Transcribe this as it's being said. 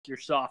You're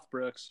soft,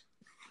 Brooks.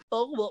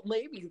 Oh, well,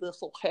 maybe this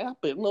will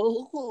happen.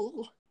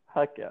 Oh.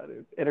 Heck yeah,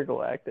 dude.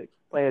 Intergalactic.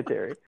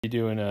 Planetary. Be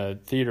doing a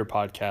theater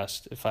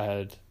podcast if I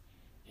had,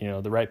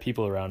 the right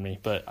people around me,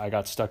 but I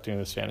got stuck doing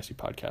this fantasy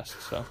podcast,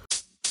 so.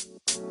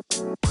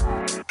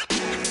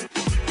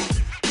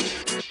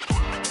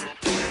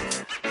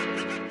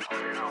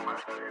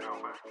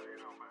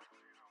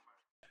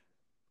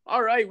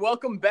 All right,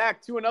 welcome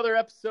back to another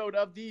episode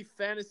of the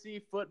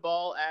Fantasy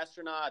Football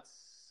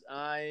Astronauts.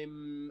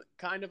 I'm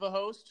kind of a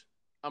host.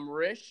 I'm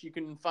Rish. You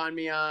can find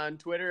me on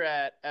Twitter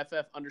at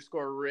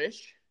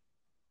ff_Rish.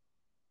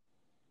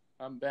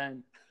 I'm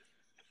Ben.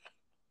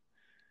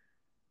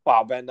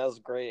 Wow, Ben, that was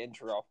a great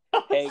intro.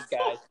 Hey,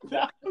 guys,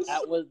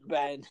 that was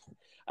Ben.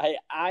 I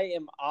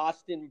am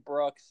Austin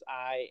Brooks.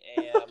 I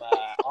am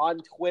on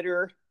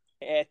Twitter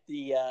at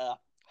the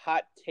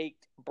Hot Take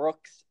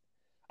Brooks.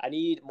 I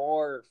need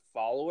more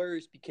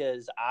followers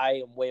because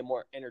I am way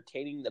more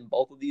entertaining than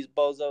both of these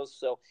bozos.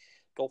 So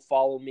go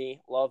follow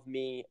me, love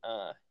me,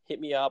 hit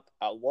me up.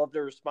 I love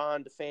to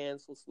respond to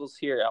fans. Let's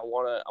hear it. I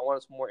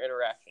want some more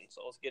interaction.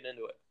 So let's get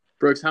into it.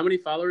 Brooks, how many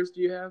followers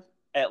do you have?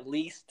 At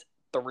least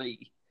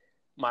 3.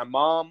 My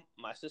mom,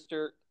 my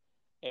sister,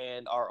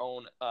 and our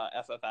own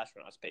FF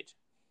Astronauts page.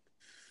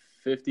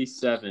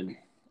 57.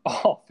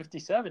 Oh,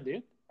 57,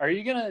 dude. Are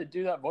you going to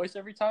do that voice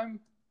every time?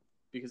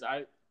 Because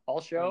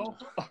All show?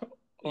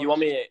 You want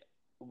me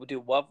to do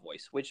what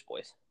voice? Which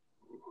voice?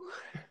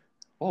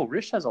 Oh,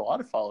 Rish has a lot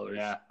of followers.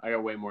 Yeah, I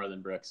got way more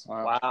than Brooks.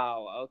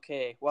 Wow.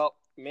 Okay. Well,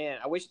 man,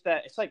 I wish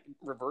that it's like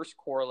reverse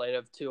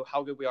correlative to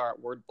how good we are at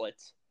Word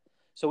Blitz.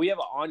 So we have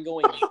an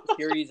ongoing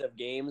series of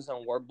games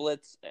on Word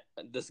Blitz,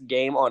 this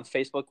game on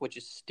Facebook, which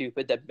is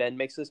stupid that Ben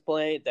makes us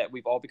play, that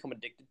we've all become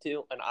addicted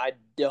to, and I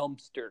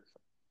dumpster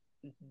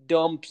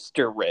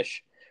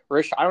Rish.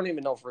 Rish, I don't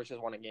even know if Rish has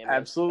won a game.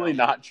 Absolutely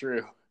not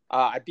true.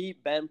 I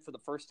beat Ben for the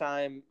first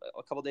time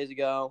a couple days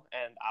ago,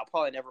 and I'll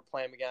probably never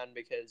play him again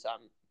because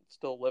I'm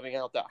still living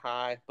out that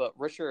high. But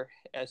Risher,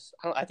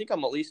 I think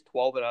I'm at least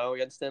 12-0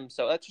 against him,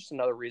 so that's just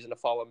another reason to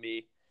follow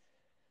me.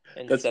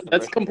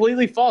 That's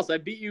completely false. I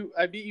beat you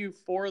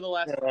 4 of the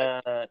last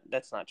 5.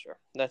 That's not true.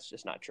 That's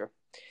just not true.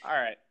 All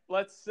right,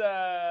 let's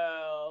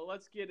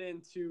get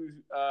into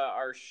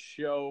our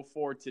show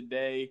for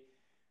today.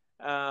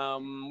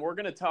 We're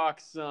going to talk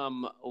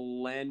some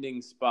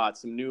landing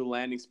spots, some new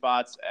landing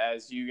spots.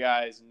 As you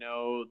guys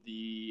know,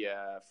 the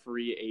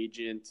free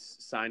agent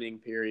signing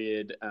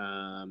period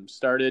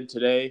started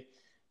today.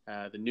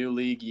 The new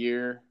league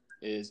year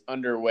is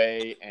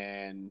underway,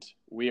 and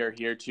we are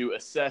here to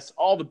assess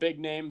all the big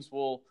names.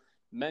 We'll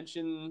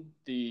mention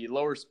the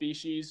lower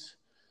species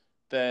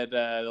that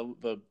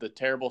the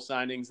terrible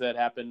signings that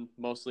happened,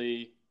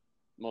 mostly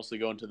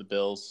going to the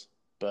Bills,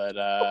 but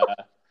I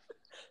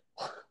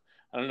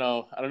don't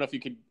know if you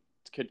could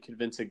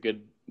convince a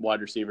good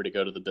wide receiver to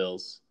go to the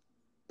Bills,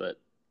 but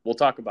we'll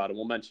talk about him.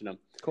 We'll mention him.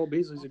 Cole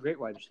Beasley's a great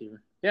wide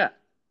receiver. Yeah.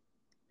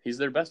 He's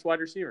their best wide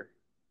receiver.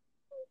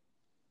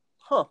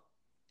 Huh.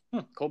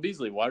 Cole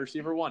Beasley, wide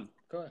receiver 1.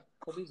 Go ahead.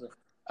 Cole Beasley.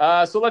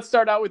 So let's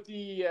start out with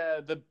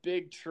the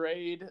big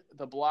trade,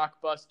 the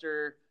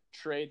blockbuster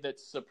trade that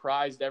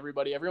surprised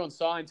everybody. Everyone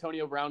saw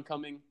Antonio Brown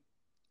coming,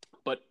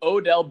 but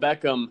Odell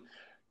Beckham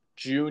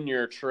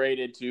Jr.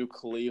 traded to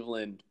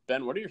Cleveland.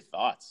 Ben, what are your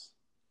thoughts?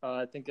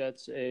 I think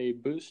that's a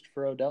boost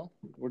for Odell.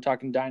 We're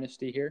talking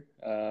dynasty here.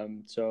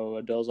 So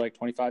Odell's like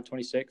 25,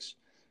 26.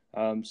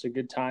 It's a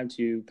good time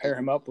to pair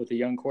him up with a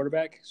young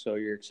quarterback. So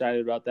you're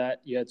excited about that.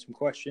 You had some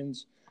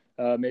questions,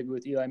 maybe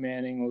with Eli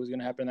Manning, what was going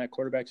to happen in that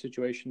quarterback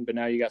situation. But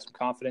now you got some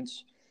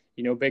confidence.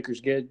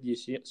 Baker's good. You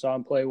saw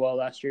him play well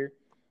last year.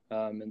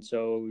 And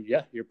so,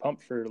 yeah, you're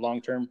pumped for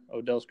long-term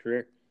Odell's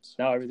career.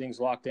 Now everything's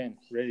locked in,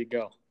 ready to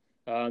go.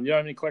 You don't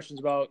have any questions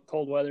about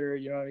cold weather,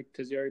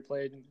 because he already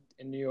played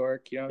in New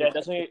York. It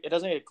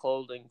doesn't get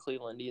cold in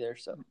Cleveland either.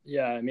 So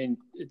yeah, I mean,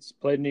 it's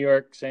played in New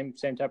York, same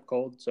type of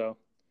cold. So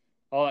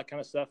all that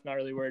kind of stuff, not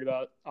really worried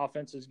about.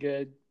 Offense is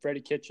good.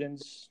 Freddie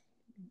Kitchens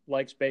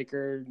likes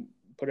Baker,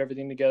 put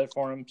everything together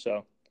for him.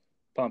 So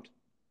pumped.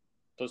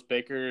 Those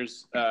Baker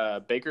is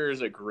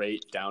a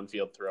great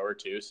downfield thrower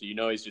too. So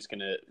he's just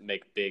gonna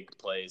make big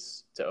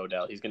plays to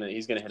Odell. He's gonna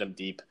hit him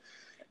deep,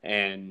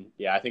 and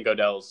yeah, I think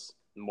Odell's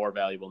more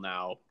valuable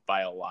now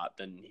by a lot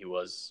than he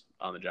was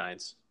on the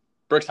Giants.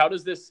 Brooks, how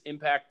does this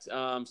impact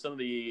some of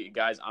the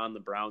guys on the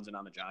Browns and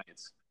on the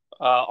Giants?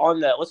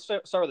 Let's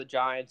start with the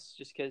Giants,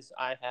 just because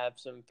I have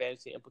some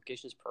fantasy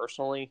implications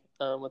personally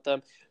with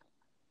them.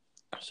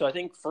 So I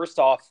think first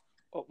off,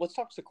 let's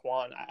talk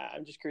Saquon.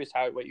 I'm just curious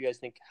what you guys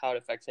think, how it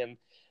affects him.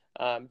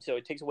 So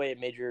it takes away a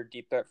major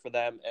deep threat for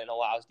them and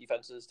allows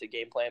defenses to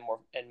game plan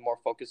more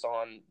focus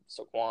on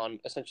Saquon,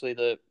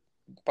 essentially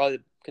probably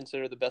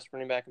considered the best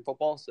running back in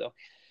football. So,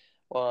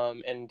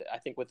 and I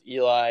think with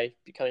Eli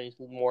becoming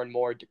more and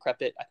more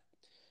decrepit,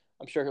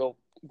 I'm sure he'll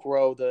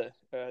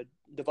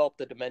develop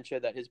the dementia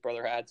that his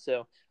brother had.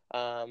 So,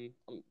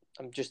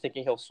 I'm just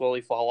thinking he'll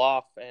slowly fall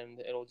off, and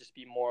it'll just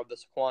be more of the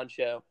Saquon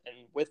show. And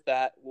with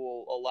that,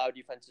 will allow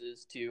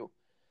defenses to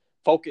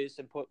focus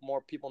and put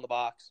more people in the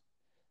box.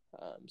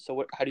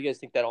 So, how do you guys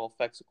think that'll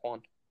affect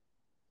Saquon?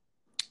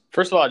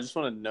 First of all, I just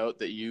want to note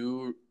that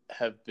you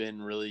have been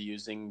really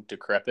using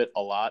decrepit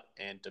a lot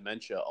and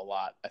dementia a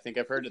lot. I think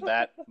I've heard of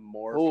that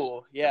more.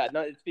 Oh, yeah. No,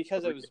 it's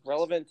because it was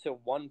relevant to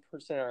 1%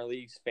 of our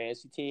league's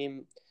fantasy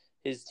team.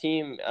 His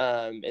team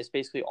is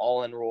basically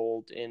all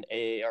enrolled in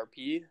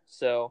AARP.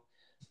 So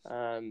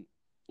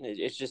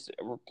it's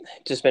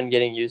just been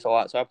getting used a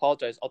lot. So I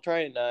apologize. I'll try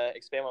and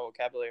expand my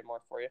vocabulary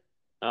more for you.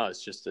 Oh,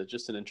 it's just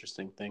an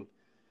interesting thing.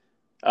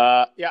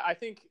 Yeah,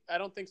 I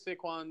don't think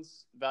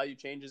Saquon's value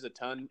changes a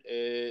ton.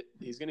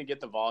 He's going to get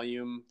the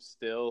volume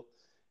still,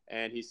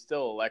 and he's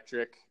still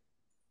electric.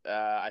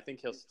 I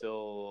think he'll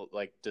still,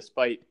 like,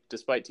 despite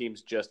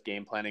teams just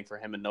game planning for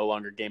him and no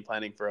longer game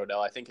planning for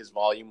Odell, I think his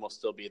volume will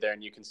still be there,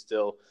 and you can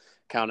still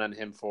count on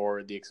him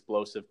for the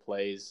explosive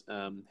plays.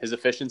 His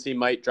efficiency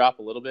might drop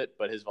a little bit,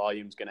 but his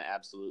volume's going to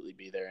absolutely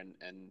be there.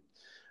 And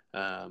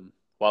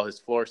while his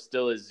floor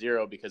still is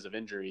 0 because of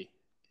injury,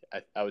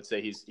 I would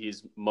say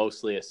he's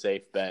mostly a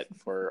safe bet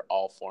for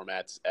all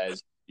formats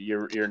as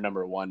your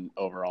number 1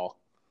 overall.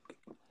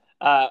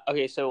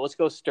 Okay, so let's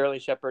go Sterling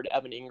Shepard,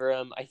 Evan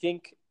Ingram. I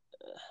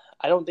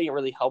don't think it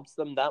really helps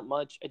them that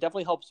much. It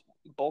definitely helps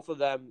both of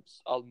them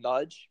a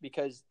nudge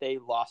because they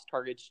lost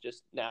targets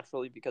just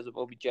naturally because of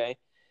OBJ.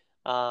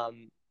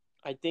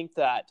 I think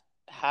that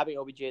having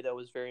OBJ, though,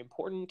 was very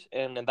important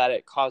and that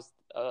it caused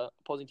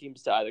opposing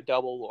teams to either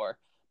double or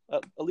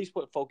at least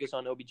put focus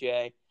on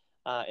OBJ.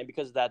 And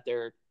because of that,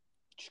 they're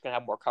just going to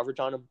have more coverage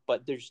on him.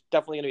 But there's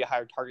definitely going to be a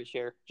higher target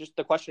share. Just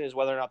the question is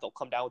whether or not they'll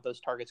come down with those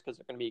targets because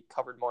they're going to be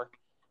covered more.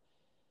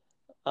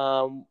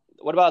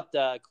 What about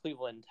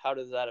Cleveland? How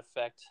does that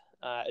affect?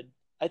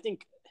 I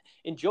think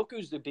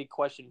Njoku's the big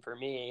question for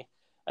me.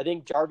 I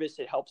think Jarvis,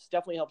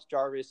 definitely helps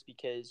Jarvis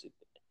because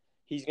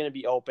he's going to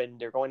be open.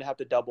 They're going to have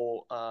to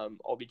double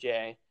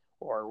OBJ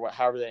or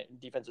however the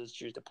defenses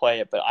choose to play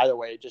it. But either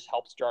way, it just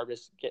helps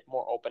Jarvis get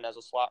more open as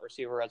a slot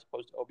receiver as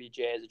opposed to OBJ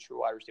as a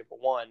true wide receiver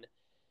 1.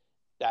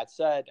 That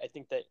said, I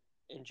think that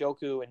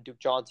Njoku and Duke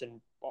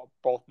Johnson are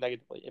both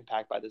negatively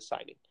impacted by this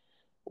signing.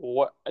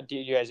 What do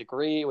you guys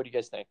agree? What do you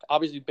guys think?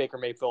 Obviously, Baker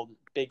Mayfield,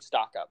 big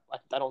stock up.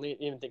 I don't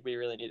even think we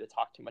really need to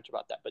talk too much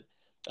about that. But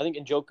I think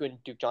Njoku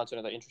and Duke Johnson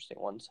are the interesting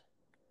ones.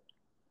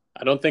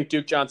 I don't think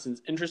Duke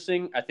Johnson's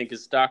interesting. I think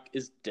his stock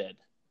is dead.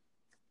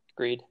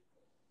 Agreed.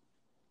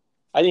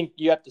 I think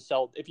you have to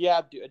sell. If you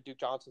have Duke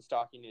Johnson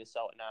stock, you need to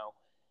sell it now.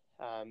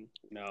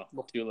 No,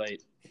 too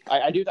late.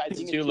 I do. I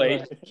think it's too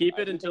late. Keep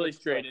it until he's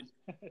traded.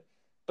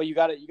 But you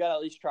got to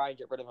at least try and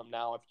get rid of him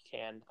now if you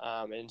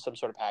can, in some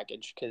sort of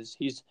package, because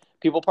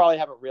people probably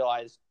haven't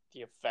realized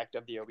the effect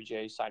of the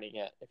OBJ signing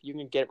yet. If you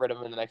can get rid of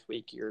him in the next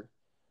week,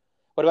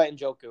 What about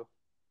Njoku?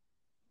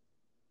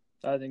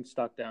 I think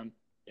stock down.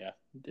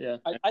 Yeah.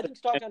 I think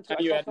stock down too.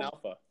 You had an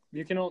alpha.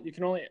 You can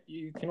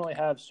only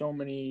have so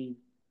many,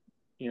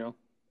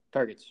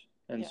 targets,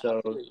 and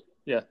absolutely.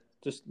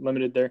 Just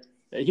limited there.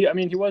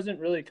 He wasn't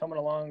really coming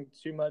along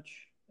too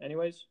much,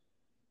 anyways.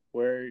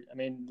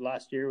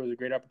 Last year was a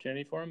great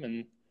opportunity for him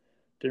and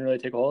didn't really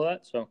take a hold of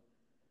that. So,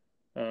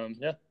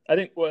 I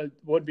think what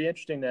would be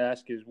interesting to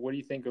ask is, what do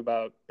you think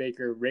about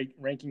Baker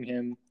ranking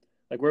him?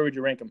 Like, where would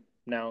you rank him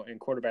now in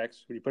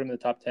quarterbacks? Would you put him in the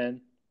top 10?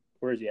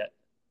 Where is he at?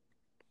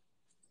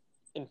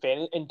 In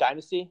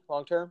Dynasty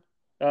long term?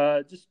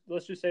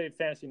 Let's just say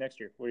fantasy next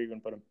year. Where are you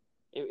going to put him?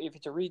 If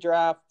it's a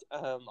redraft,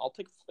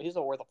 he's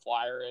worth a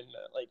flyer in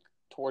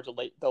towards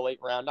the late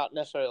round. Not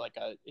necessarily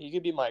he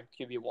could be my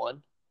QB1.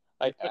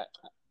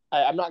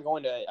 I'm not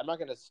going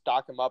to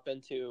stock him up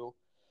into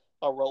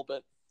a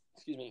relevant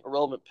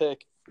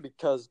pick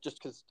because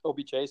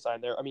OBJ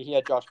signed there. I mean, he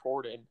had Josh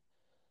Gordon.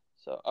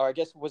 So, or I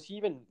guess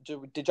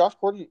did Josh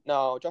Gordon?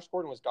 No, Josh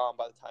Gordon was gone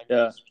by the time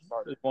he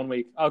started. 1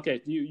 week.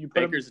 Okay, you put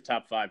Baker's a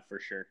top 5 for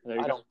sure.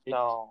 I don't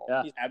know.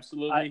 Yeah,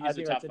 absolutely. He's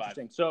a top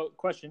 5. So,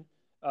 question: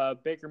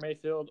 Baker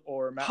Mayfield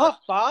or Matt?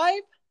 Top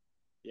 5?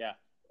 Yeah.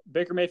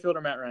 Baker Mayfield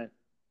or Matt Ryan?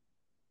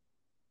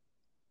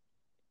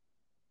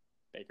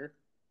 Baker.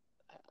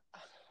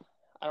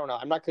 I don't know.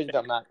 I'm not crazy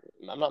about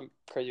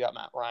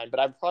Matt Ryan, but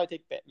I'd probably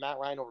take Matt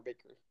Ryan over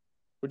Baker.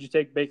 Would you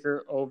take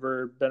Baker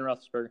over Ben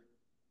Roethlisberger?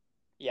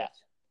 Yes.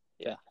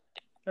 Yeah.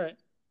 All right.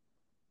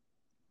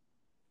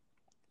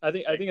 I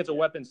think it's a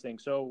weapons thing.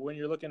 So when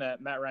you're looking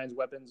at Matt Ryan's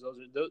weapons,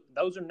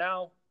 those are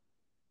now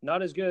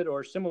not as good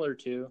or similar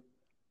to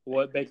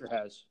what Baker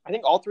has. I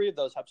think all 3 of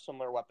those have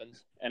similar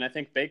weapons. And I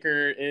think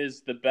Baker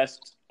is the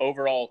best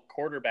overall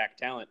quarterback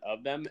talent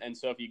of them. And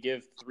so if you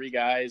give 3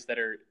 guys that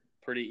are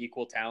pretty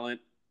equal talent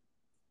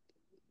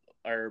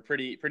or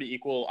pretty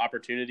equal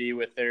opportunity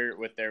with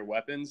their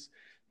weapons,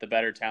 the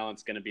better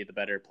talent's going to be the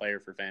better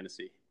player for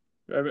fantasy.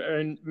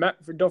 And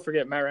don't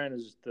forget, Matt Ryan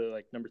is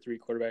the number 3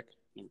 quarterback.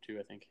 Number 2,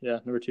 I think. Yeah,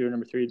 number 2 or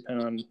number 3,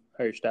 depending on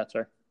how your stats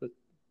are with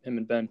him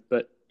and Ben.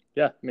 But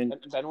yeah, Ben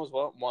was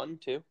what, 1,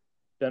 2?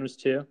 Ben was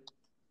 2.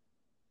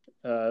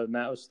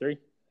 Matt was 3.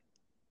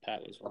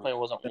 Pat was 1. Definitely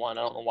wasn't 1.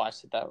 I don't know why I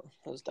said that.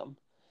 That was dumb.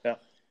 Yeah.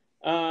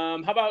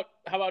 How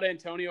about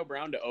Antonio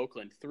Brown to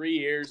Oakland? 3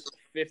 years,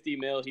 $50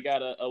 million. He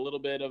got a little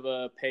bit of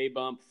a pay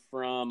bump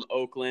from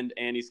Oakland,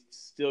 and he's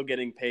still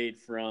getting paid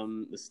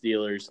from the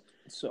Steelers.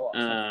 So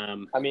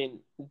awesome.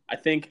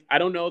 I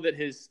don't know that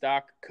his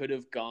stock could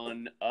have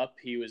gone up.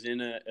 He was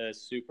in a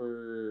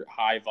super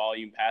high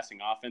volume passing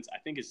offense. I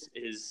think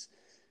his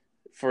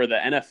for the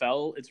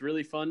NFL, it's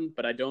really fun,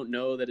 but I don't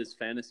know that his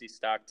fantasy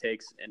stock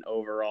takes an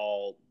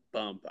overall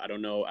bump. I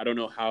don't know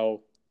how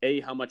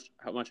much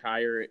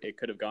higher it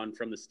could have gone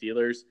from the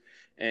Steelers,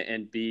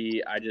 and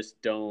B, I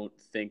just don't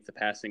think the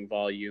passing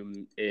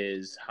volume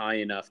is high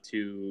enough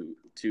to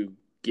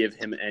give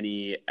him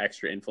any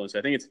extra influence.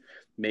 I think it's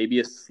maybe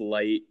a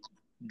slight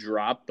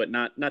drop, but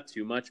not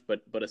too much,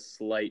 but a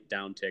slight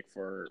downtick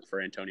for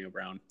Antonio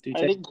Brown. Do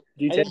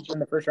you take him in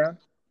the first round?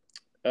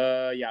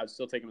 Yeah, I'd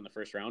still take him in the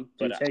first round.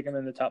 Do you take him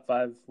in the top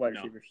 5 wide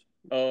receivers?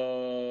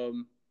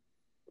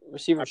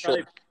 Receiver,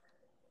 sure.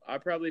 I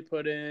probably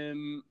put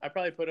him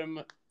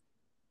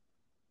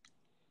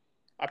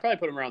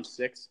around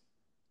 6.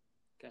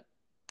 Okay.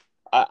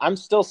 I'm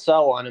still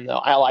sell on him though.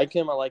 I like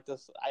him. I like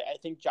this. I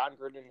think John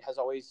Gruden has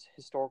always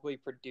historically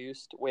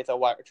produced with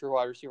a true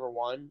wide receiver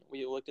 1.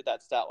 We looked at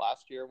that stat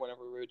last year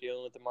whenever we were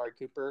dealing with Amari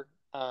Cooper,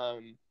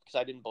 because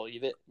I didn't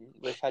believe it.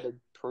 Wish I had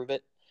prove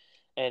it,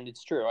 and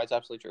it's true. It's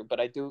absolutely true. But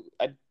I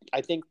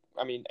think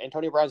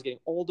Antonio Brown's getting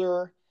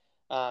older.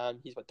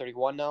 He's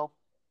 31 now.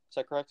 Is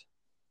that correct?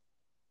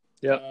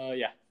 Yeah.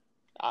 Yeah.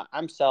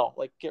 I'm sell.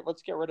 Let's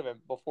get rid of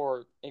him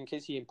in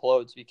case he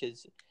implodes,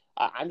 because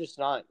I'm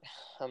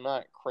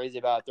not crazy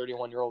about a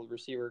 31-year-old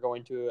receiver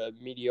going to a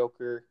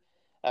mediocre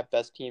at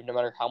best team, no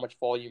matter how much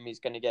volume he's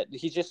going to get.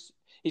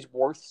 He's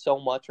worth so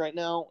much right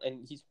now,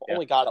 and he's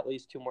only got at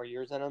least 2 more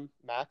years in him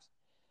max,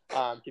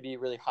 to be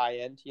really high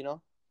end.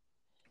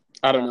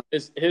 I don't know.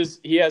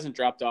 He hasn't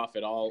dropped off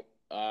at all.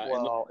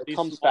 It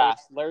comes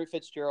fast. Larry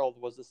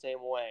Fitzgerald was the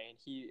same way, and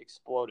he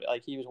exploded.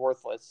 He was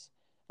worthless.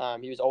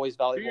 He was always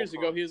valuable. 2 years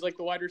ago, he was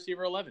the wide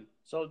receiver 11.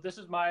 So this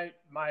is my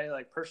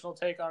personal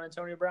take on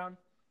Antonio Brown.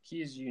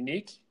 He's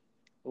unique,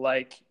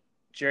 like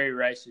Jerry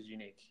Rice is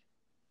unique.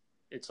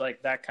 It's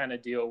that kind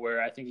of deal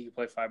where I think he could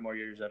play 5 more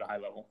years at a high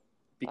level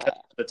because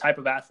of the type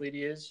of athlete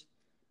he is,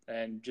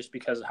 and just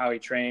because of how he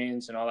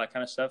trains and all that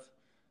kind of stuff.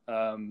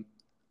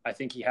 I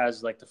think he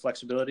has the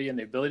flexibility and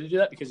the ability to do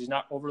that because he's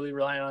not overly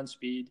reliant on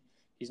speed.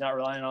 He's not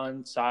relying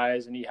on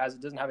size, and he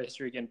doesn't have a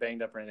history of getting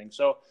banged up or anything.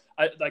 So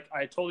I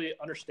totally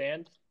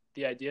understand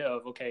the idea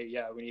of, okay,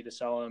 yeah, we need to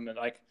sell him, and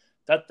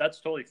that's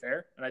totally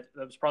fair, and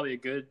that was probably a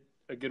good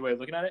way of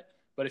looking at it.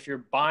 But if you're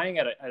buying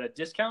at a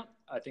discount,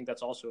 I think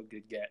that's also a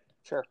good get.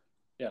 Sure.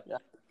 Yeah.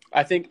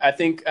 I think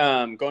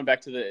going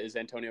back to is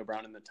Antonio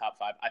Brown in the top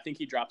 5? I think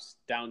he drops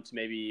down to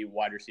maybe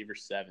wide receiver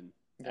 7,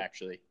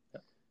 actually.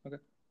 Yeah. Okay.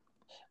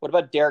 What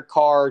about Derek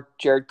Carr,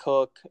 Jared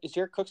Cook? Is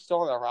Jared Cook still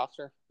on the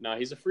roster? No,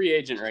 he's a free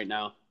agent right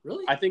now.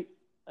 Really? I didn't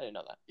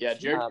know that. Yeah,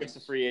 Jared Cook's a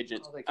free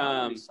agent. They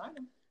can't sign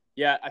him.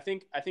 Yeah, I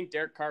think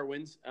Derek Carr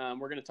wins.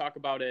 We're going to talk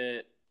about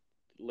it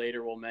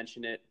later. We'll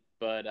mention it,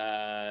 but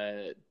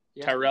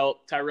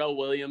Tyrell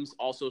Williams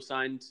also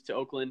signed to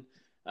Oakland,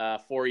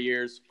 4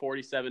 years,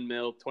 $47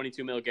 million,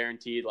 $22 million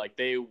guaranteed.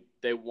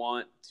 They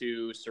want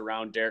to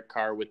surround Derek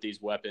Carr with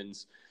these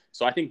weapons.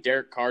 So I think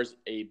Derek Carr's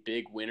a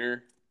big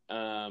winner.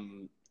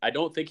 I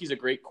don't think he's a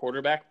great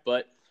quarterback,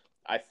 but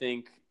I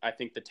think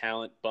the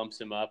talent bumps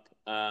him up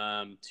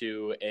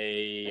to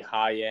a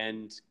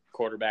high-end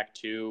quarterback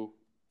 2.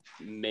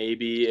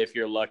 Maybe if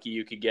you're lucky,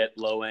 you could get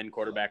low-end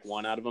quarterback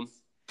 1 out of him.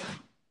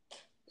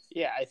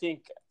 Yeah, I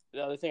think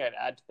the other thing I'd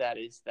add to that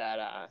is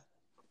that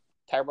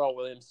Tyrell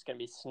Williams is going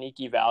to be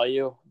sneaky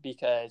value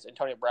because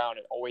Antonio Brown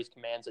always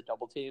commands a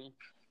double team,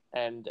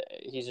 and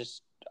he's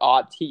just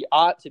he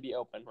ought to be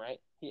open, right?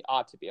 He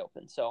ought to be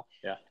open. So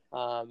yeah,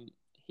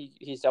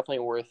 he's definitely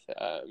worth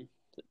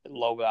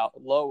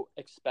low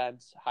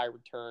expense, high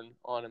return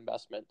on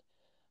investment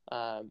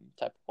type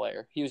of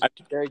player. He was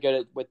very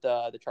good with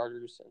the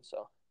Chargers, and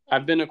so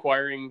I've been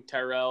acquiring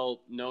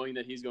Tyrell, knowing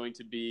that he's going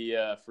to be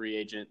a free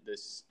agent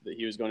this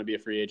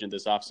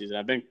offseason.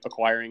 I've been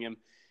acquiring him.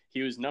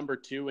 He was number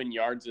 2 in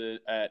yards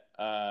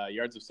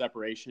yards of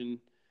separation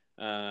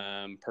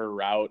per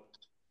route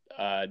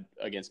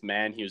against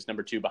man. He was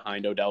number 2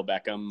 behind Odell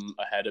Beckham,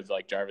 ahead of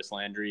Jarvis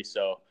Landry.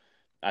 So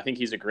I think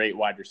he's a great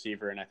wide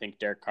receiver, and I think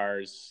Derek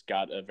Carr's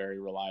got a very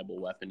reliable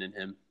weapon in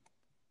him.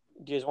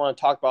 Do you guys want to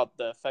talk about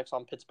the effects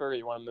on Pittsburgh, or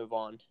you want to move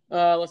on?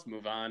 Let's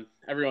move on.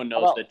 Everyone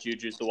knows that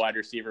Juju's the wide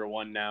receiver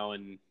 1 now,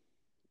 and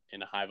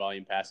in a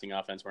high-volume passing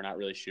offense, we're not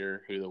really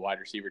sure who the wide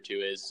receiver 2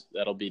 is.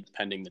 That'll be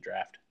pending the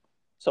draft.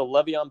 So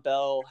Le'Veon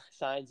Bell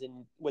signs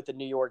in with the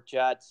New York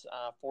Jets,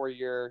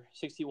 4-year,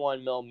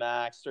 $61 million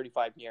max,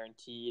 $35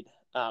 guaranteed.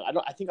 I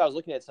think I was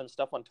looking at some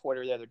stuff on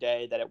Twitter the other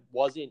day that it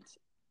wasn't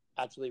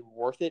actually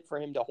worth it for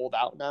him to hold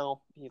out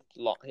now.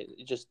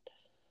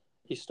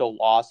 He still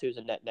lost. He was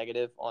a net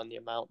negative on the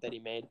amount that he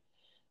made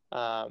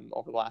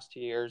over the last 2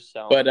 years.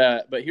 So,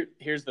 but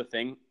here's the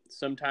thing.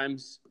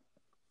 Sometimes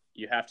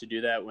you have to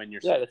do that when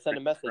you're to send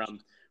a message.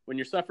 when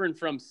you're suffering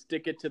from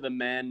stick it to the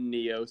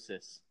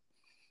man-neosis.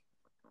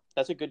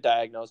 That's a good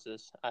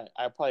diagnosis.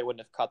 I probably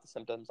wouldn't have caught the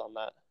symptoms on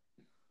that.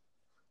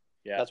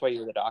 Yeah. That's why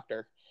you're the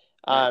doctor.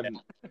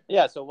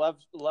 Yeah. So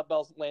Lev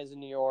Bell lands in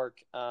New York.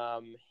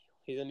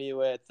 He's going to be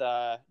with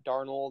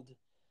Darnold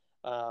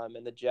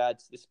and the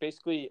Jets. This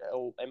basically,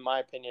 in my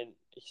opinion,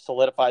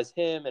 solidifies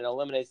him and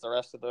eliminates the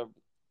rest of the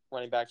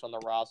running backs on the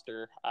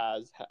roster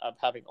of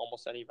having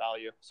almost any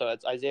value. So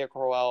it's Isaiah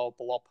Crowell,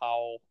 Bilal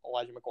Powell,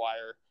 Elijah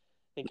McGuire.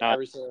 I think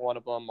every single one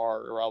of them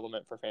are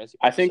irrelevant for fantasy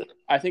purposes.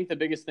 I think the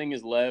biggest thing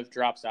is Lev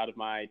drops out of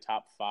my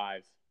top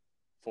 5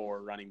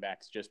 for running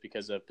backs just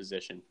because of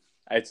position.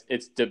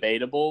 It's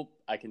debatable.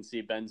 I can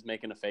see Ben's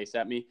making a face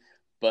at me,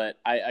 but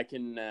I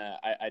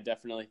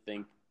definitely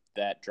think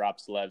that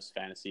drops Lev's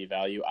fantasy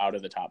value out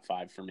of the top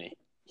 5 for me.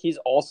 He's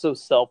also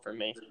sell for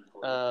me.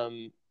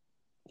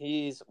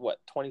 He's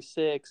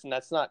 26, and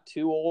that's not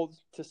too old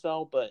to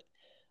sell, but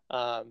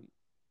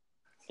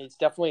he's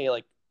definitely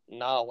like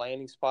not a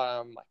landing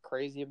spot I'm like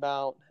crazy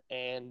about,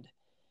 and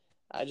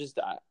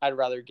I'd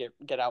rather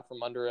get out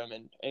from under him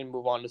and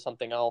move on to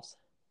something else.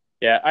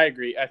 Yeah, I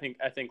agree. I think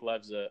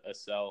Lev's a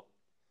sell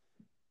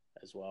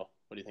as well.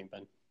 What do you think,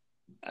 Ben?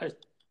 I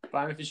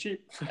buy him if he's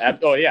cheap.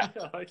 Oh yeah,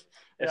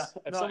 yeah.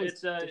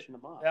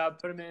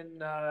 Put him in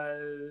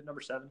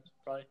number 7,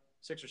 probably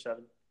 6 or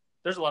 7.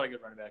 There's a lot of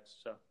good running backs,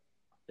 so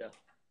yeah,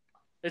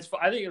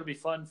 I think it'll be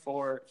fun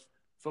for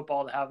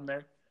football to have him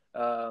there,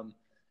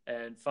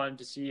 and fun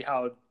to see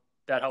how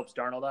that helps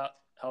Darnold out,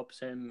 helps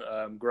him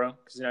grow,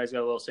 because now he's got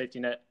a little safety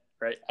net,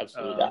 right?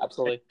 Absolutely,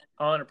 absolutely.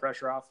 On and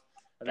pressure off,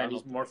 and then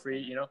he's more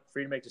free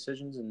to make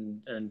decisions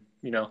and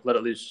let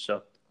it loose.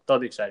 So that'll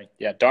be exciting.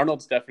 Yeah,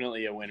 Darnold's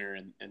definitely a winner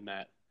in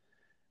that.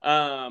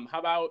 How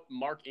about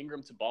Mark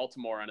Ingram to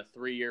Baltimore on a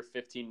 3-year,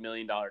 $15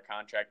 million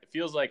contract? It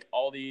feels like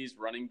all these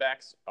running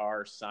backs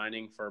are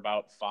signing for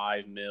about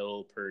 $5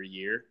 million per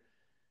year.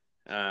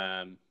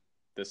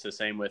 This is the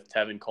same with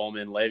Tevin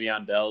Coleman.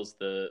 Le'Veon Bell's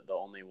the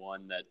only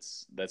one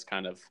that's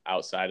kind of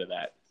outside of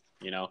that.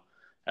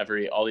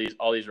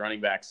 All these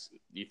running backs,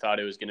 you thought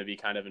it was going to be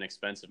kind of an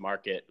expensive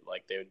market.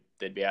 Like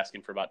they'd be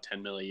asking for about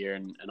 $10 million a year,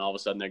 and all of a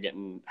sudden they're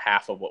getting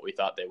half of what we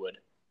thought they would.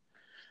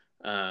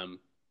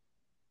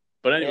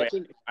 But anyway,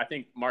 I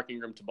think Mark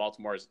Ingram to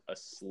Baltimore is a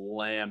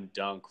slam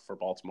dunk for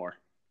Baltimore.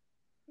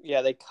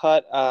 Yeah, they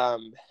cut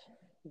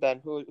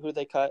Ben. Who did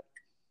they cut?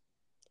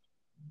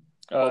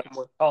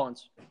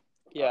 Collins.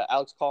 Yeah,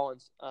 Alex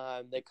Collins.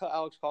 They cut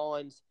Alex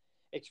Collins.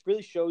 It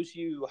really shows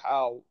you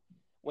how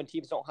when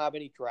teams don't have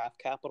any draft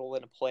capital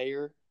in a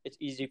player, it's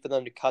easy for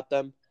them to cut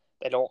them.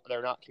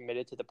 They're not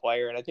committed to the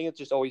player, and I think it's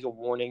just always a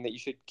warning that you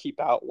should keep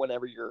out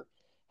whenever you're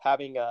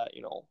having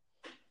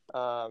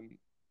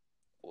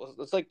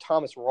it's like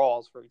Thomas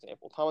Rawls, for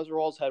example. Thomas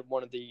Rawls had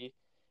one of the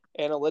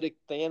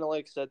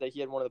analytics said that he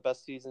had one of the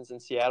best seasons in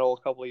Seattle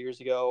a couple of years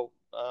ago,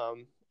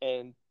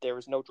 and there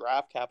was no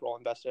draft capital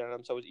invested in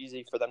him, so it was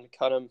easy for them to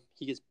cut him.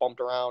 He gets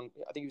bumped around.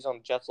 I think he was on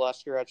the Jets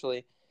last year,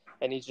 actually,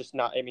 and he's just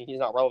not – he's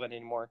not relevant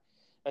anymore.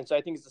 And so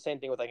I think it's the same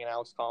thing with like an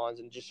Alex Collins,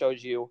 and it just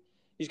shows you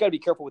just got to be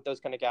careful with those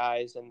kind of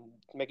guys and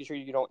making sure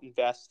you don't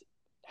invest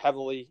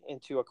heavily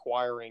into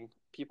acquiring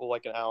people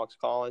like an Alex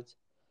Collins.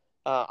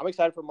 I'm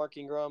excited for Mark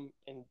Ingram,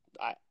 and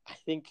I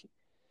think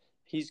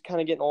he's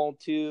kind of getting old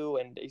too,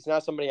 and he's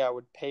not somebody I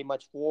would pay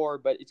much for,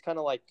 but it's kind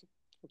of like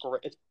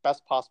it's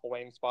best possible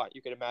landing spot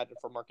you could imagine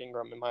for Mark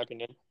Ingram, in my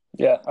opinion.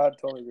 Yeah, I'd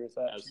totally agree with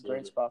that. Absolutely. It's a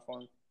great spot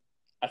for him.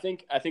 I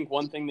think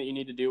one thing that you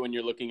need to do when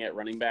you're looking at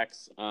running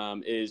backs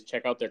is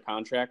check out their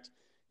contract.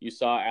 You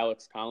saw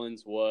Alex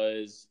Collins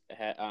was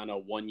on a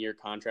 1-year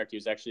contract. He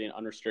was actually an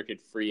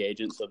unrestricted free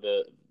agent, so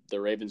the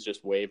Ravens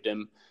just waived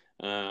him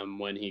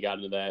when he got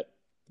into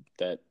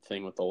that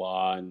thing with the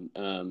law.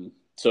 And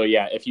so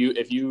yeah, if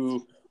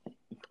you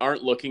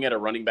aren't looking at a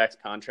running back's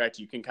contract,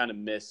 you can kind of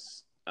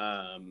miss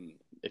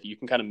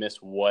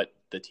what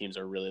the teams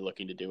are really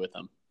looking to do with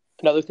them.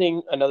 Another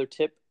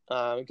tip,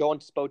 go on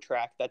to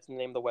Spotrac. That's the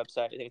name of the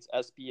website. I think it's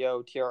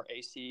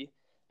SBOTRAC.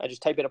 I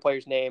just type in a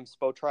player's name,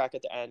 Spotrac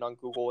at the end on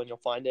Google, and you'll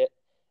find it.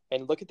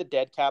 And look at the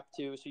dead cap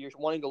too. So you're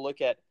wanting to look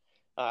at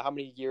how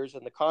many years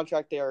in the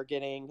contract they are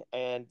getting,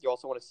 and you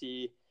also want to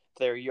see if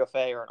they're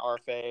UFA or an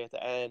RFA at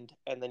the end,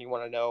 and then you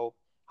want to know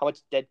how much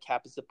dead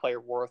cap is the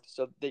player worth,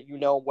 so that you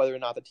know whether or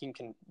not the team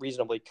can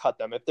reasonably cut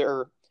them. If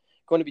they're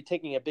going to be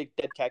taking a big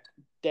dead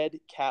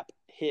cap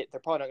hit, they're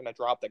probably not going to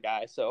drop the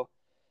guy. So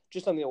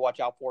just something to watch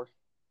out for.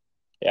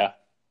 Yeah.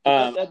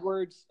 Gus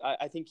Edwards,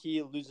 I think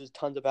he loses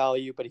tons of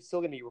value, but he's still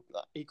going to be.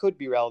 He could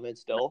be relevant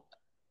still.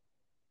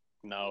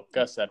 No,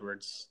 Gus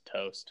Edwards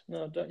toast.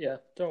 No,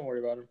 don't worry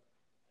about him.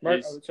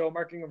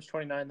 Mark Ingram's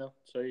 29 though,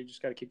 so you just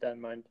got to keep that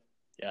in mind.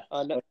 Yeah,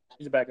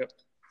 he's a backup.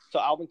 So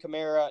Alvin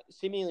Kamara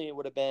seemingly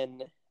would have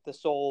been the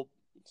sole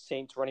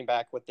Saints running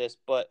back with this,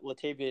 but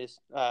Latavius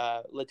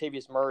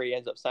Murray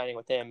ends up signing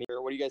with him.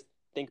 What do you guys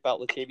think about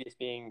Latavius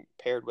being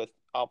paired with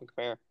Alvin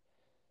Kamara?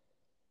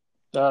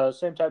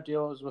 Same type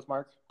deal as with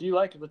Mark. Do you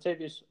like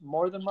Latavius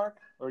more than Mark,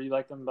 or do you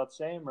like them about the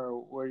same, or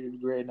where are you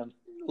grading them?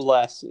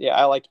 Less. Yeah,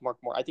 I liked Mark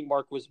more. I think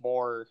Mark was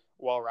more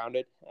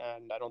well-rounded,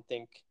 and I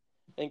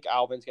think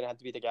Alvin's going to have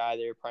to be the guy,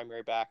 their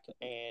primary back,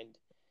 and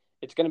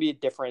it's going to be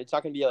different. It's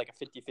not going to be like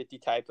a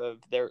 50-50 type of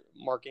their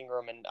Mark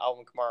Ingram and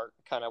Alvin Kamara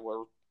kind of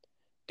were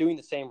doing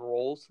the same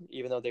roles,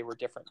 even though they were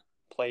different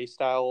play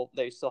style.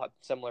 They still had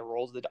similar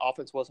roles. The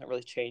offense wasn't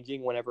really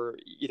changing whenever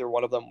either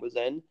one of them was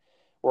in.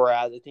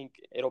 Whereas I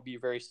think it'll be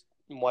very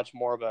much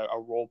more of a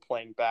role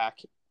playing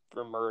back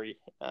for Murray.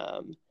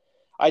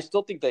 I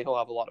still think that he'll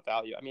have a lot of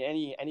value. I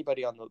mean,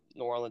 anybody on the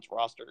New Orleans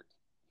roster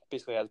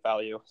basically has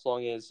value as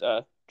long as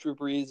Drew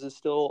Brees is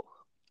still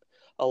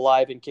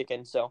alive and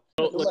kicking. So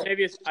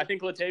I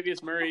think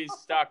Latavius Murray's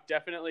stock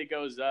definitely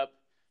goes up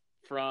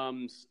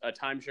from a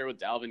timeshare with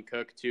Dalvin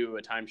Cook to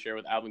a timeshare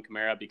with Alvin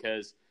Kamara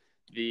because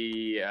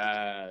the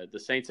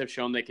Saints have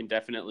shown they can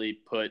definitely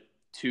put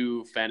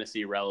two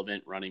fantasy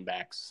relevant running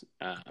backs.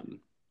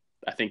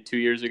 I think 2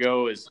 years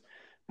ago is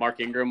Mark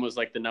Ingram was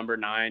like the number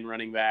 9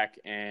 running back,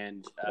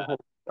 and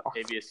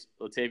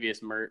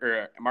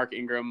Mark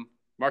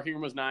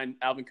Ingram was 9.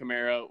 Alvin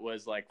Kamara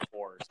was like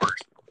 4.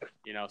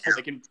 So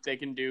they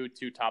can do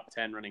 2 top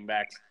 10 running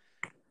backs.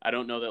 I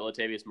don't know that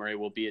Latavius Murray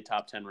will be a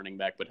top 10 running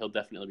back, but he'll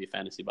definitely be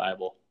fantasy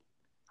viable.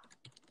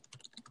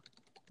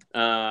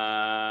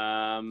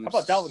 How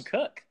about Dalvin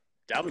Cook?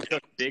 Dalvin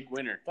Cook, big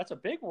winner. That's a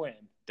big win.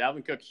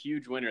 Dalvin Cook,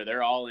 huge winner.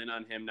 They're all in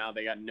on him now.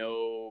 They got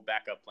no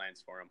backup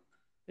plans for him.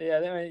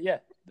 Yeah.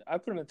 I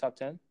put him in the top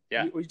 10.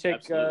 Yeah, Would you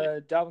take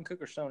Dalvin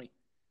Cook or Sony?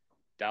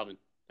 Dalvin,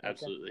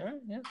 absolutely. Okay. All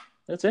right, yeah,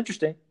 that's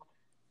interesting.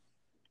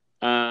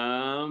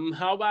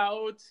 How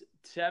about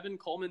Tevin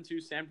Coleman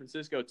to San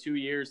Francisco, 2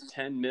 years,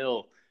 $10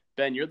 million.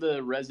 Ben, you're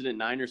the resident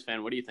Niners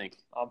fan. What do you think?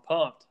 I'm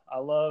pumped. I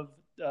love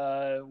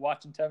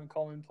watching Tevin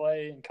Coleman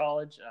play in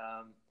college.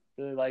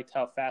 Really liked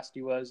how fast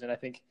he was, and I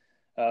think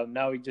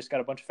now we just got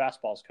a bunch of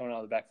fastballs coming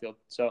out of the backfield.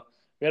 So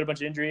we had a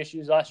bunch of injury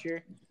issues last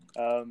year,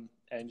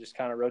 and just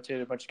kind of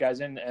rotated a bunch of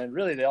guys in, and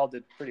really they all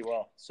did pretty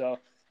well. So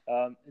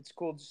it's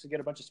cool just to get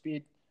a bunch of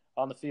speed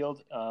on the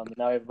field. And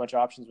now we have a bunch of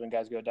options when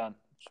guys go down.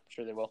 I'm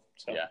sure they will.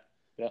 So yeah.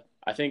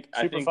 I think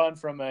fun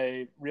from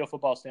a real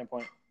football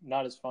standpoint,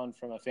 not as fun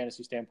from a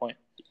fantasy standpoint.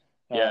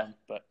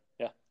 But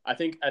yeah. I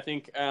think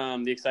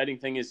the exciting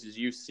thing is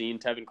you've seen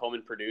Tevin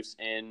Coleman produce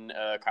in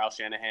Kyle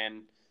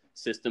Shanahan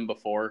system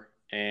before,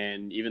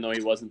 and even though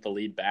he wasn't the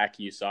lead back,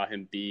 you saw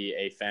him be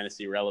a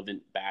fantasy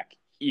relevant back,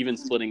 even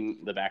splitting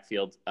the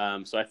backfield.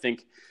 So I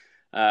think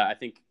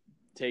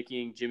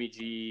taking Jimmy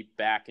G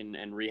back and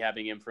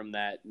rehabbing him from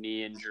that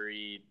knee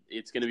injury,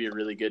 it's going to be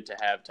really good to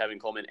have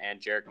Tevin Coleman and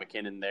Jerick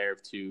McKinnon there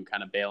to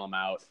kind of bail him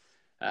out.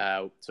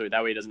 So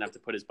that way he doesn't have to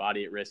put his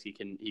body at risk. He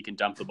can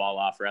dump the ball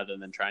off rather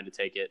than trying to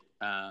take it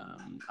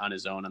on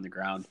his own on the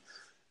ground.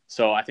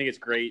 So I think it's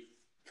great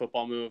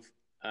football move.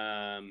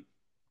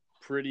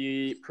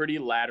 Pretty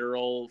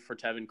lateral for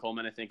Tevin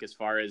Coleman, I think, as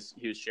far as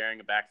he was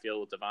sharing a backfield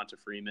with Devonta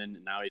Freeman,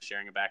 and now he's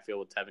sharing a backfield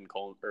with Tevin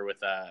Coleman or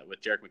with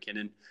Jerick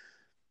McKinnon.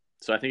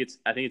 So I think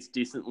it's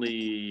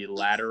decently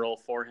lateral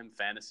for him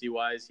fantasy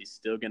wise. He's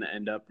still going to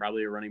end up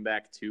probably a running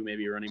back 2,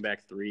 maybe a running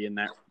back 3 in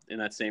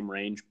that same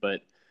range, but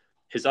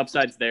his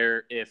upside's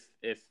there if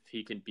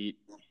he can beat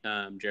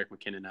Jerick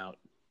McKinnon out.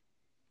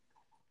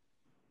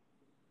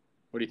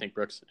 What do you think,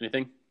 Brooks?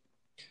 Anything?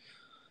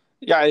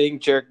 Yeah, I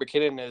think Jerick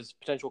McKinnon is a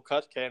potential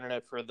cut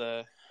candidate for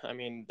the. I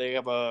mean, they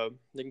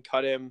can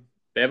cut him.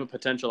 They have a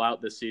potential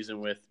out this season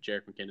with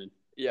Jerick McKinnon.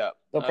 Yeah,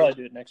 they'll probably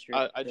do it next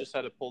year. I just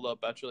had it pulled up.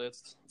 Actually,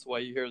 that's why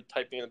you hear the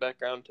typing in the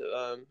background.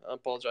 I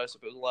apologize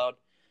if it was loud,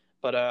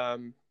 but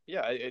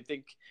yeah, I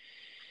think.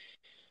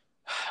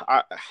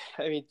 I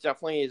mean,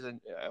 definitely is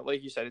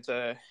like you said, it's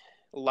a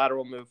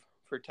lateral move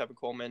for Tevin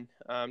Coleman.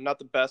 Not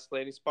the best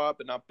landing spot,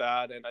 but not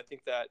bad. And I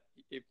think that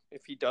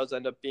if he does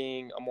end up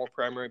being a more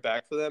primary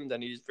back for them,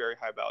 then he's very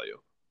high value.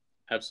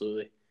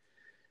 Absolutely.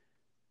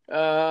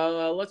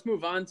 Let's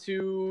move on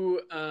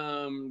to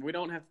we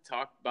don't have to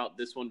talk about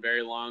this one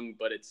very long,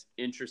 but it's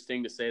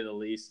interesting to say the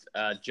least.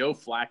 Joe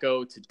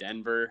Flacco to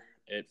Denver.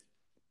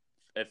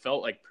 It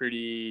felt like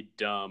pretty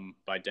dumb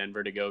by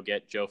Denver to go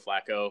get Joe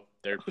Flacco.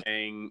 They're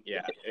paying,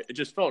 it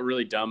just felt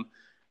really dumb.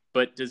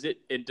 But does it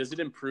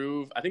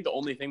improve? I think the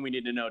only thing we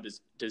need to know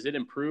does it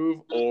improve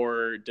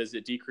or does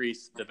it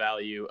decrease the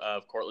value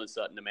of Cortland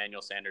Sutton,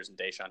 Emmanuel Sanders, and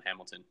Deshaun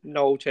Hamilton?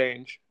 No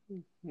change,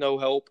 no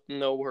help,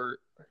 no hurt.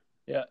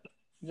 Yeah,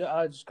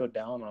 I just go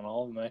down on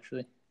all of them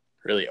actually.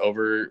 Really,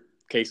 over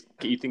Case?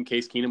 You think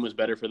Case Keenum was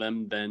better for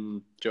them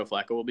than Joe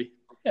Flacco will be?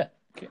 Yeah,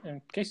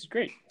 and Case is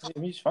great.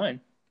 He's fine.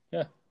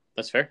 Yeah,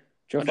 that's fair.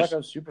 Joe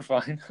Flacco's super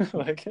fine.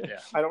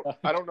 I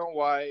don't know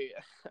why.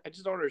 I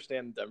just don't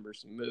understand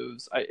Denver's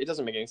moves. It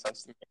doesn't make any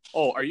sense to me.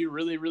 Oh, are you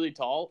really, really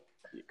tall?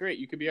 Great,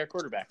 you could be our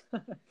quarterback.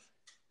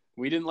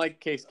 We didn't like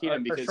Case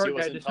Keenum because he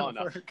wasn't tall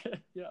enough.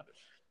 Yeah,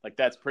 like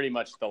that's pretty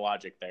much the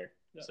logic there.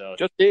 Yeah. So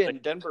just in,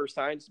 Denver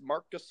signs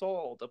Mark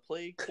Gasol to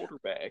play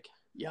quarterback.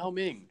 Yao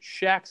Ming,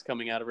 Shaq's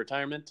coming out of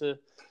retirement to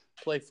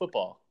play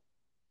football.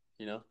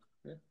 Yeah.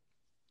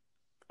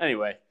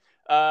 Anyway.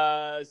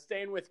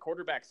 Staying with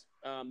quarterbacks,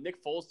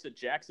 Nick Foles to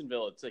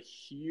Jacksonville. It's a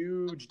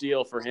huge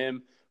deal for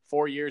him.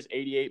 4 years,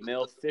 $88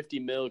 million,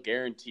 $50 million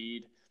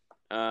guaranteed.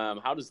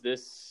 How does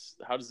this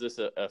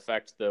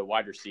affect the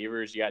wide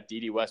receivers? You got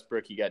Dede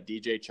Westbrook, you got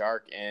DJ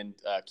Chark, and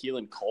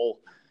Keelan Cole.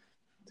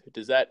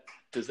 Does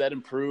that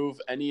improve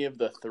any of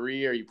the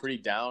three? Are you pretty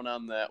down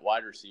on that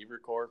wide receiver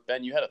core?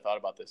 Ben, you had a thought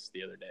about this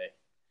the other day.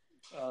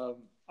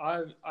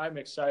 I'm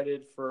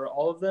excited for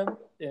all of them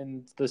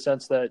in the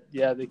sense that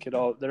they could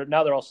all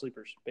they're all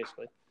sleepers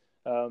basically.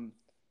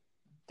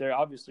 They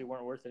obviously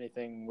weren't worth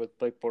anything with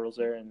Blake Bortles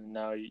there, and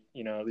now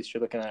at least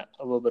you're looking at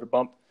a little bit of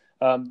bump.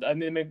 I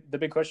mean, the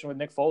big question with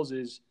Nick Foles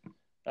is,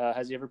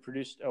 has he ever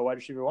produced a wide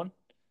receiver one?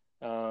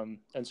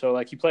 And so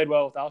he played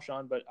well with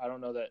Alshon, but I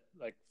don't know that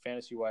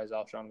fantasy wise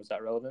Alshon was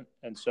that relevant.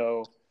 And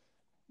so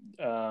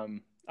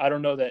I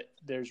don't know that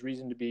there's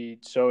reason to be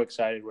so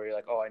excited where you're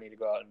like, oh, I need to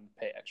go out and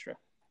pay extra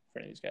for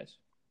any of these guys.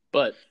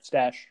 But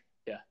stash.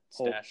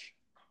 Stash.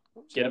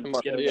 Get him.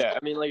 I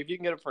mean, if you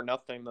can get it for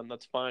nothing, then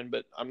that's fine.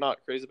 But I'm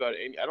not crazy about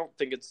it. I don't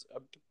think it's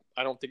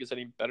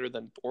any better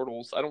than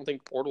Bortles. I don't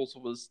think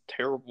Bortles was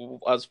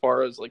terrible as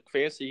far as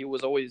fantasy. He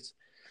was always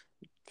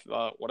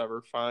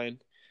fine.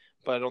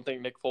 But I don't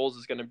think Nick Foles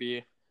is going to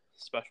be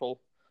special.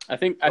 I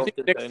think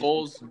Nick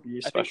Foles be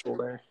special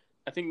there.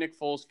 I think Nick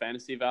Foles'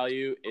 fantasy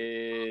value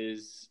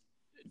is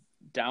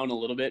down a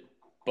little bit,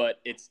 but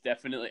it's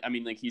definitely. I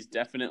mean, he's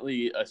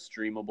definitely a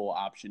streamable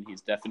option.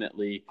 He's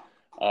definitely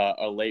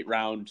a late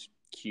round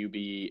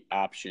QB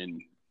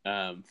option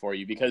for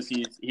you because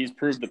he's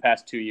proved the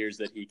past 2 years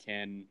that he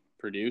can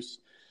produce.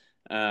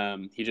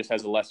 He just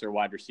has a lesser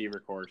wide receiver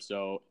core,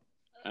 so.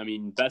 I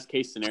mean, best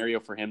case scenario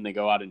for him, they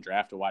go out and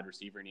draft a wide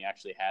receiver, and he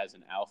actually has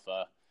an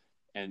alpha,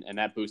 and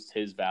that boosts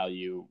his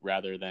value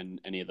rather than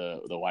any of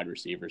the wide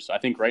receivers. So I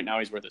think right now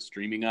he's worth a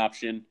streaming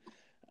option.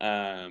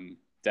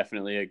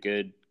 Definitely a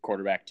good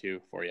quarterback too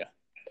for you.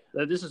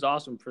 This is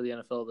awesome for the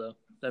NFL, though.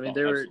 I mean,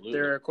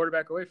 they're a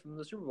quarterback away from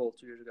the Super Bowl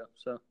 2 years ago,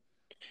 so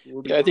it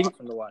will be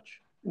awesome to watch.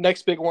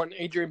 Next big one,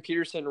 Adrian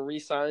Peterson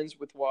re-signs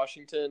with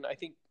Washington.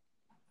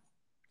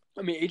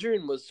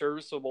 Adrian was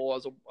serviceable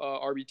as a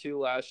RB2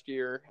 last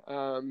year.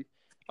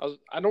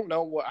 I don't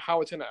know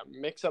how it's going to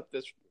mix up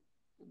this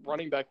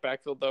running back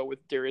backfield, though,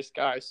 with Darius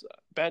Guice.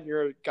 Ben,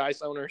 you're a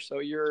Guice owner, so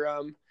you're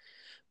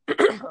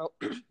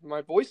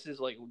my voice is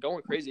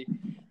going crazy.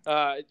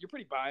 You're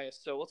pretty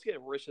biased, so let's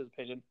get Rich's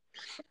opinion.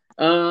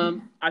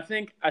 I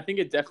think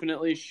it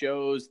definitely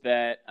shows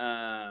that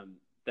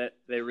that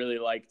they really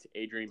liked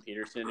Adrian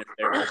Peterson if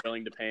they're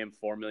willing to pay him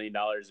 $4 million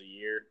a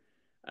year.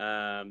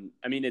 I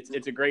mean,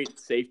 it's a great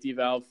safety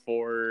valve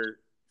for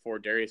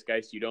Darius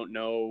Guice. You don't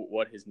know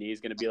what his knee is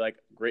going to be like.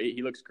 Great,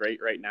 he looks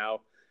great right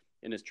now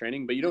in his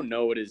training, but you don't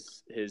know what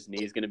his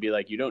knee is going to be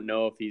like. You don't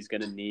know if he's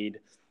going to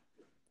need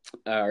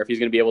or if he's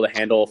going to be able to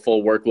handle a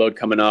full workload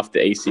coming off the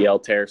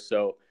ACL tear.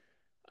 So,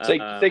 say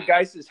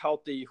Guice is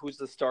healthy. Who's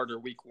the starter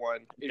week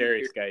one?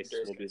 Darius Guice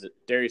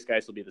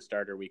will be the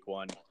starter week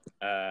one.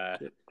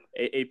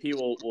 AP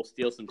will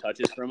steal some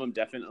touches from him.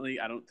 Definitely,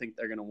 I don't think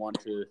they're going to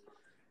want to.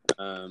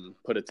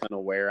 Put a ton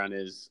of wear on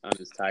his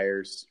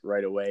tires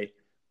right away,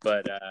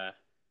 but I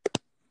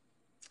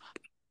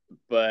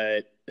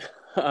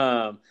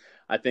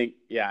think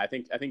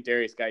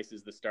Darius Guice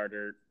is the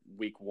starter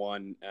week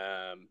one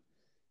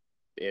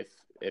if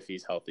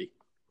he's healthy.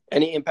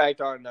 Any impact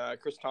on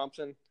Chris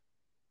Thompson?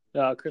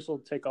 Chris will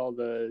take all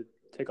the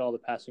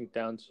passing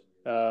downs.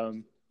 I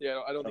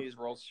don't think his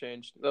role's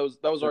changed. That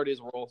was already his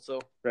role.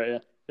 So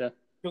right, yeah.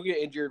 He'll get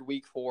injured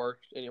week 4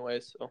 anyway.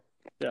 So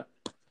yeah.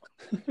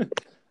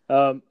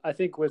 I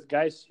think with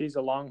Guice, he's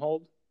a long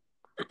hold,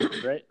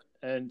 right?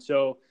 And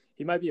so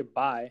he might be a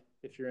buy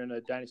if you're in a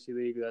dynasty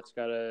league that's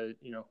got a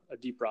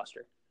deep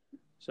roster.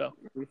 So,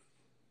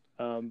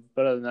 but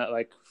other than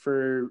that,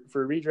 for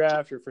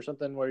redraft or for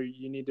something where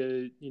you need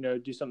to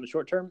do something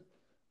short term,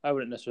 I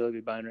wouldn't necessarily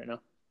be buying right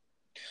now.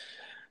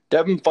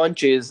 Devin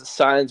Funchess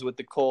signs with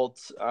the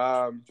Colts. What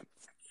are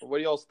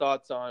y'all's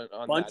thoughts on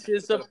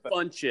Funchess that? of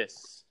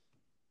Funchess.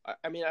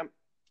 I'm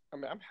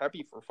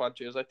happy for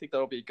Funchess. I think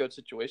that'll be a good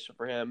situation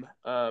for him.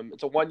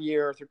 It's a 1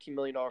 year, $13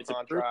 million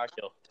contract.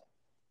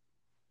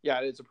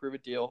 Yeah, it is a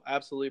prove-it deal.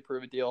 Absolutely a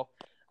prove-it deal.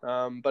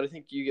 But I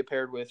think you get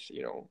paired with,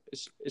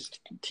 is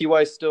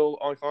T.Y. still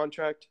on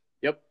contract?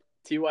 Yep,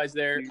 T.Y.'s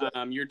there. He's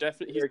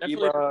definitely a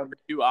number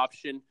 2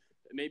 option,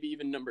 maybe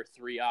even number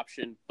 3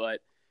 option. But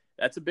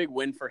that's a big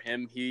win for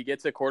him. He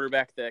gets a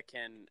quarterback that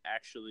can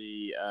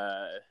actually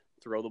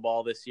throw the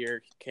ball this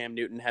year. Cam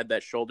Newton had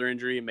that shoulder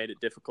injury and made it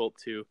difficult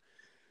to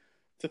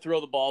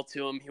throw the ball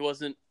to him.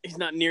 He's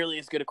not nearly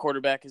as good a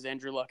quarterback as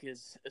Andrew Luck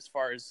is as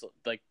far as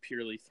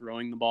purely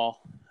throwing the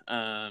ball.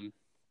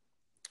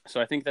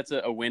 So I think that's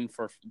a win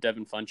for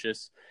Devin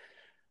Funchess.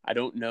 I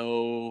don't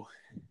know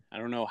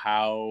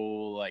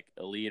how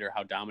elite or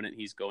how dominant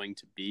he's going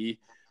to be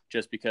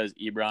just because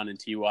Ebron and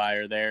TY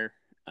are there.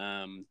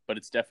 But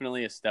it's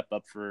definitely a step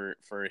up for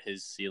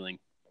his ceiling.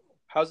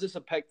 How does this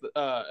affect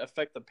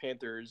the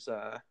Panthers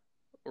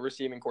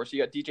receiving corps? So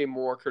you got DJ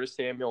Moore, Curtis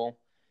Samuel,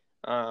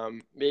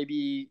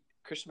 maybe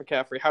Christian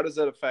McCaffrey. How does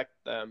that affect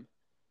them?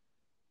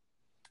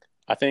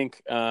 I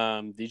think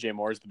DJ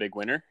Moore is the big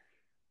winner.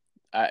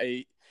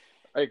 I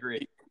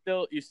agree.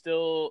 You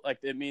still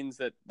it means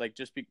that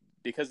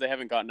because they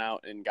haven't gotten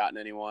out and gotten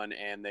anyone,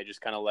 and they just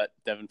kind of let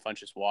Devin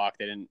Funchess walk.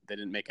 They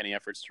didn't make any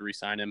efforts to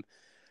re-sign him.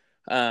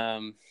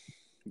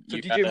 So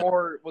You DJ gotta-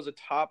 Moore was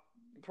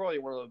probably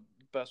one of the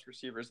best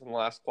receivers in the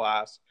last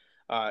class.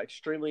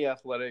 Extremely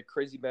athletic,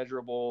 crazy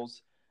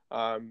measurables.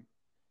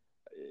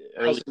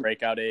 early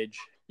breakout age.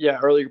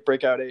 Early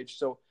breakout age.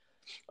 So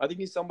I think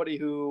he's somebody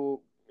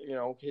who,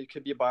 he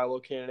could be a buy low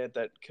candidate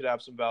that could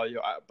have some value.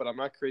 But I'm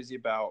not crazy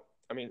about.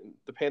 I mean,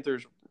 the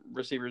Panthers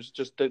receivers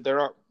they're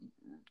not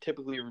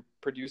typically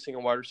producing a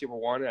wide receiver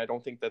one, and I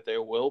don't think that they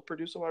will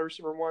produce a wide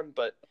receiver one.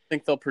 But I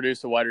think they'll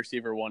produce a wide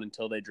receiver one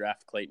until they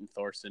draft Clayton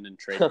Thorson and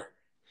trade.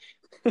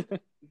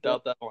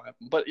 doubt that will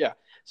happen. But yeah,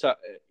 so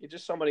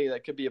just somebody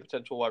that could be a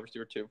potential wide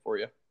receiver two for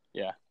you.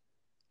 Yeah.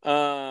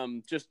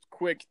 Just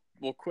quick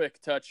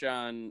touch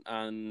on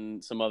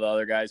some of the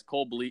other guys.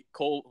 Cole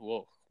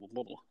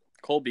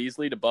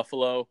Beasley to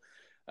Buffalo.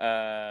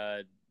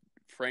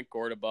 Frank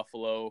Gore to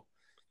Buffalo.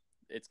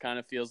 It kind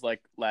of feels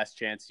like last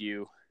chance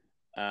you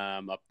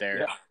up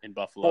there in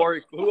Buffalo.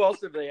 Or who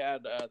else have they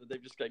had that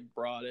they've just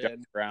brought in?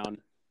 Josh Brown.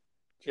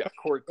 Yeah,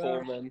 Corey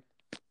Coleman.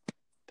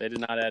 They did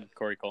not add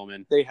Corey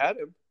Coleman, They had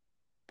him.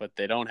 but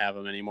they don't have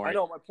him anymore. I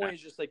know. My point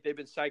is just they've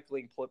been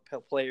cycling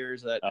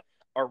players that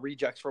are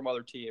rejects from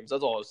other teams.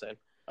 That's all I was saying.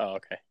 Oh,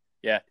 okay.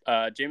 Yeah.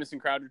 Jamison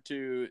Crowder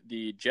to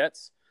the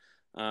Jets.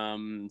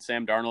 Sam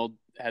Darnold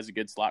has a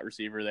good slot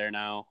receiver there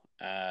now.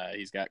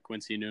 He's got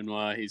Quincy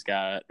Enunwa. He's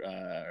got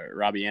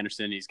Robbie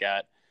Anderson. He's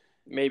got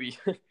maybe.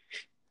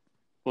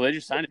 Well, they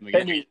just signed him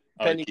again.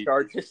 Penny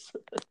charges.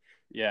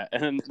 Yeah,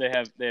 and they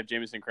have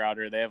Jamison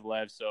Crowder. They have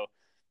Lev. So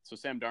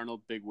Sam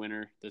Darnold, big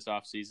winner this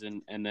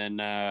offseason. And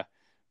then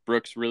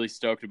Brooks really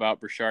stoked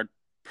about Brashard.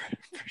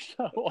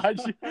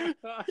 Rashard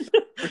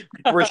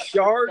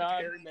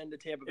Perriman to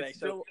Tampa Bay. It's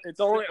the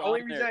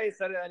only reason I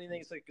said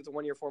anything is it's a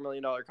 1 year, $4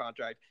 million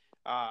contract.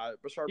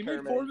 Rashard You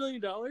Perriman. made $4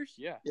 million?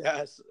 Yeah.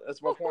 Yes,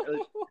 that's my point.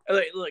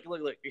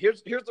 Look.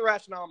 Here's the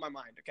rationale in my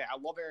mind. Okay, I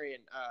love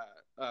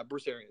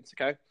Bruce Arians.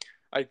 Okay,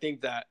 I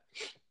think that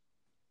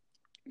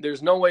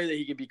there's no way that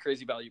he could be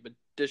crazy value, but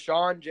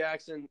Deshaun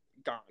Jackson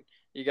gone.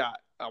 You got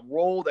a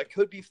role that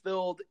could be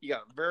filled. You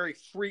got a very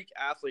freak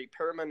athlete.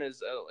 Perriman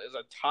is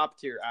a top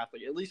tier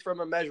athlete, at least from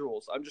the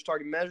measurables. I'm just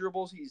talking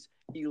measurables. He's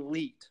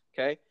elite.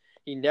 Okay,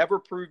 he never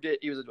proved it.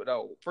 He was a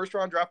first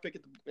round draft pick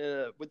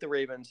with the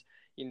Ravens.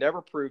 He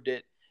never proved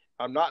it.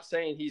 I'm not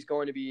saying he's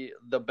going to be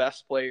the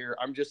best player.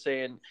 I'm just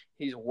saying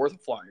he's worth a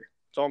flyer.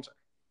 That's all I'm saying.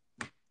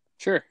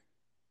 Sure.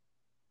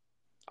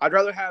 I'd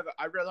rather have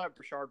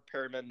Brashard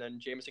Perriman than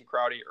Jamison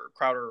Crowder or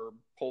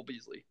Cole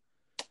Beasley.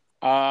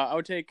 I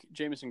would take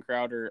Jamison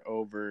Crowder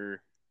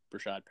over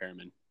Brashad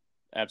Perriman.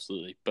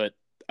 Absolutely. But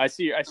I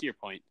see your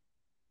point.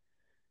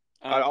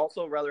 I'd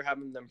also rather have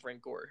him than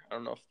Frank Gore. I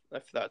don't know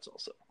if that's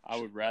also. I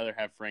would rather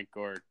have Frank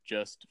Gore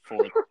just for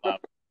the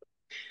clout.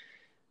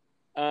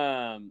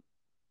 $4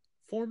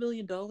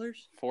 million? $4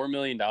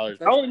 million. I'm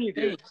telling you,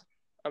 dude.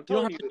 You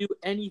don't have to do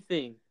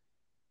anything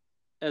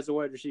as a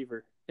wide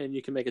receiver, and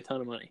you can make a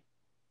ton of money.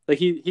 Like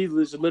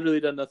he's literally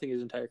done nothing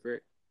his entire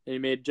career, and he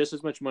made just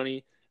as much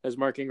money as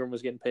Mark Ingram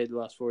was getting paid the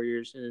last 4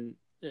 years in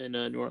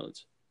New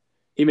Orleans.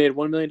 He made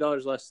 $1 million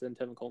less than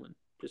Tevin Coleman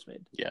just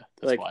made. Yeah,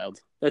 that's wild.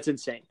 That's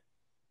insane.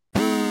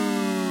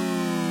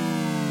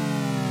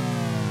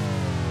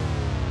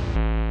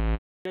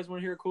 You guys want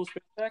to hear a cool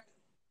space fact?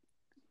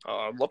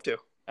 I'd love to.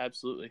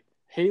 Absolutely.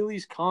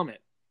 Halley's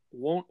Comet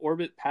won't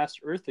orbit past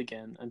Earth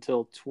again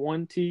until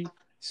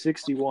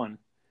 2061.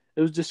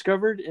 It was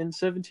discovered in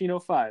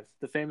 1705.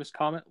 The famous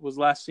comet was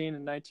last seen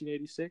in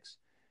 1986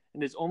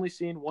 and is only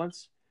seen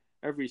once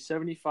every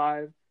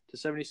 75 to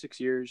 76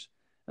 years,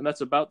 and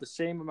that's about the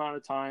same amount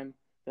of time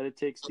that it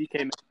takes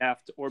DK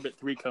Metcalf to orbit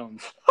 3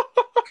 cones.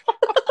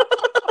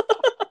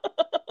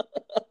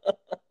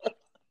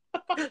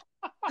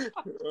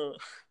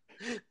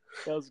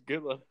 That was a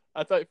good one.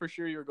 I thought for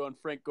sure you were going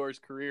Frank Gore's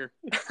career.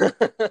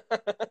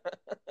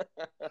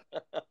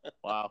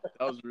 Wow, that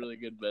was really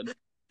good, Ben.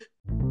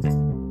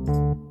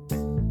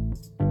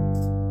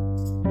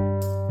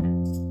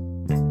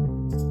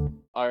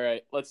 All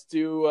right, let's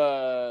do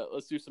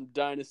some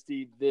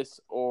Dynasty this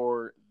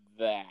or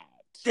that.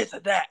 This or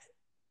that.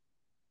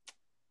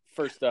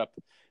 First up,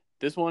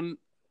 this one,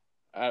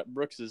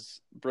 Brooks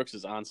is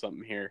on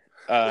something here.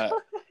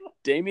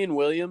 Damian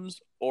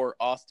Williams or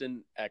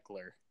Austin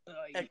Eckler?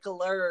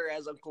 Eckler,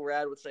 as Uncle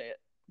Rad would say it.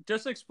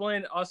 Just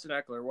explain Austin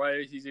Eckler,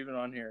 why he's even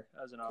on here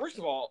as an option. First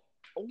of all,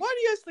 why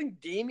do you guys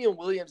think Damian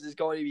Williams is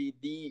going to be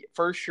the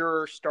for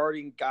sure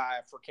starting guy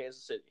for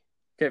Kansas City?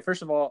 Okay,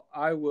 first of all,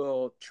 I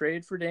will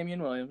trade for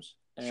Damian Williams.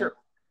 Sure.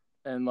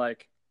 And,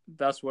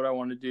 that's what I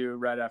want to do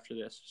right after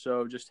this.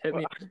 So just hit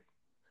me.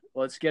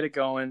 Let's get it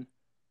going.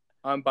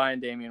 I'm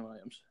buying Damian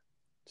Williams.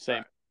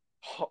 Same.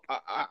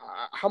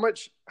 How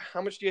much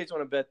do you guys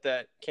want to bet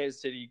that Kansas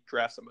City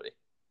drafts somebody?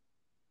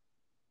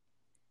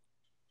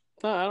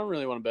 No, I don't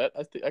really want to bet.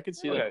 I could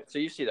see that. So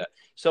you see that.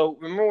 So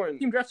remember when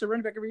Team drafts a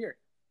running back every year.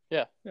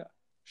 Yeah.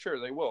 Sure,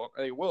 they will.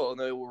 They will, and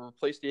they will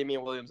replace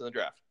Damian Williams in the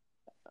draft.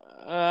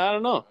 I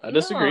don't know. I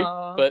disagree,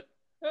 but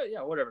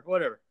yeah,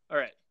 whatever. All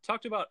right.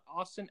 Talked about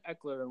Austin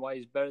Eckler and why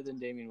he's better than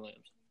Damian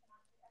Williams.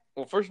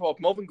 Well, first of all, if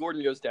Melvin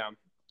Gordon goes down,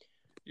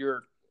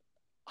 you're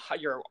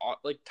your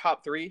like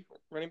top 3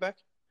 running back.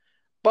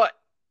 But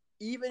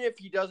even if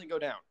he doesn't go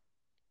down,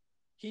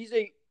 he's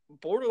a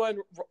borderline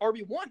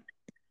RB1.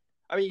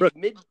 I mean,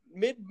 he's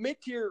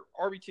mid-tier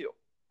RB2.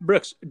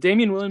 Brooks,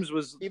 Damian Williams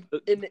was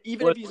Even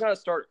if he's not a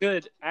starter.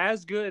 Good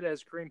as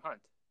Kareem Hunt.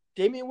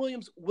 Damian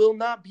Williams will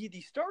not be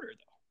the starter,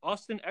 though.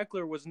 Austin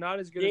Eckler was not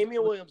as good.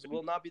 Damian Williams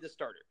will not be the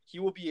starter. He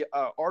will be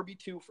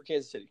RB2 for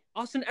Kansas City.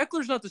 Austin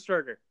Eckler's not the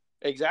starter.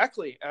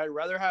 Exactly. I'd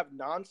rather have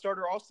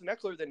non-starter Austin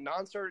Eckler than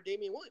non-starter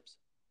Damian Williams.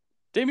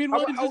 Damian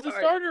Williams is the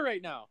starter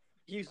right now.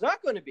 He's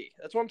not going to be.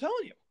 That's what I'm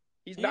telling you.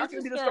 He's not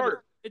going to be the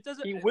starter. It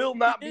doesn't. He will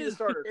not be the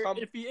starter.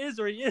 If he is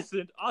or he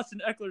isn't, Austin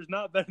Eckler's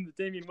not better than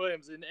Damian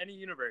Williams in any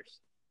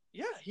universe.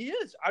 Yeah, he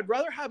is. I'd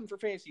rather have him for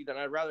fantasy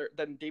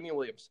than Damian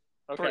Williams.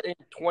 Okay. In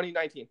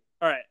 2019.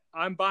 All right,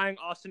 I'm buying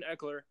Austin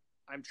Eckler.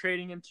 I'm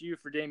trading him to you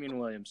for Damian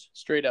Williams.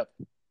 Straight up.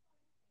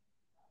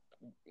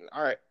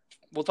 All right,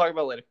 we'll talk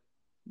about it later.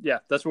 Yeah,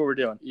 that's what we're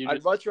doing.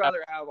 I'd much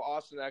rather have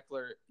Austin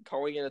Eckler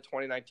going into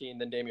 2019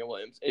 than Damian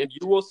Williams. And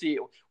you will see,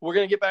 we're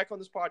going to get back on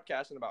this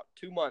podcast in about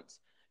 2 months,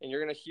 and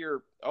you're going to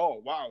hear,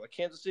 oh, wow,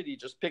 Kansas City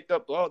just picked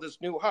up, this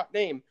new hot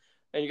name.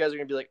 And you guys are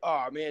going to be like,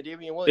 oh, man,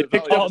 Damian Williams. They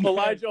picked up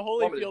Elijah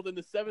Holyfield in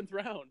the 7th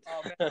round.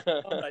 Oh, man.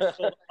 I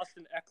sold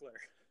Austin Eckler.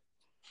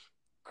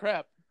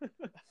 Crap.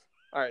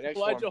 All right, next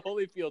Elijah one.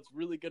 Holyfield's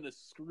really going to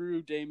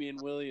screw Damian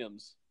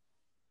Williams.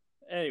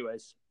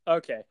 Anyways,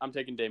 okay. I'm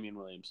taking Damian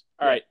Williams.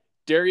 All right,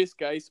 Darius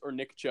Geis or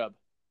Nick Chubb?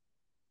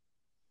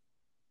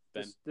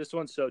 This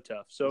one's so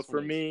tough. So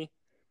for me,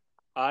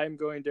 I'm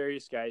going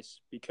Darius Geis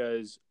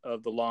because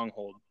of the long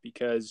hold.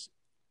 Because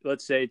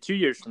let's say 2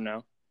 years from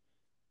now,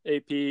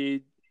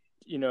 AP,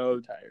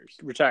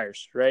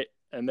 retires, right?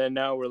 And then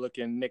now we're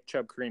looking Nick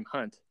Chubb, Kareem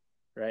Hunt,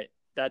 right?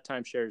 That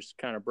timeshare is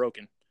kind of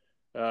broken.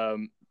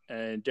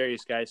 And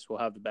Darius Geis will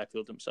have the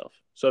backfield himself.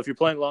 So if you're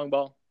playing long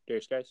ball,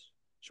 Darius Geis.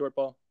 Short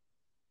ball,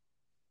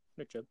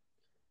 Nick Chubb.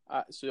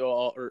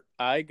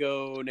 I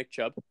go Nick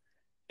Chubb,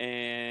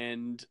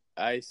 and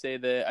I see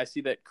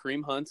that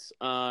Kareem Hunt's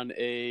on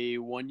a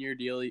 1-year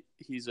deal.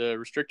 He's a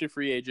restricted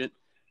free agent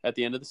at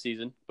the end of the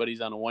season, but he's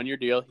on a 1-year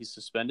deal. He's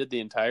suspended the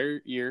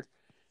entire year,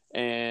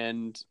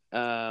 and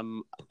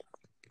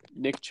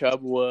Nick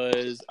Chubb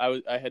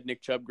I had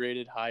Nick Chubb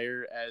graded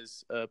higher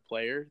as a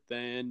player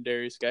than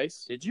Darius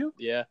Geis. Did you?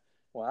 Yeah.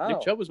 Wow.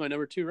 Nick Chubb was my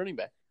number 2 running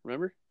back,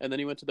 remember? And then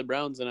he went to the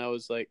Browns, and I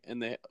was like,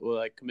 and they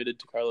were committed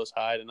to Carlos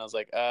Hyde, and I was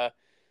like,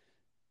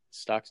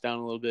 stock's down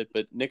a little bit,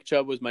 but Nick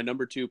Chubb was my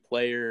number 2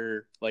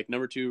 player,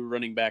 number 2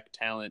 running back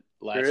talent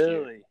last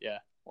year. Really? Yeah.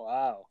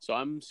 Wow. So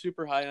I'm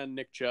super high on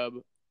Nick Chubb.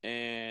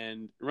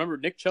 And remember,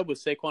 Nick Chubb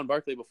was Saquon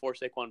Barkley before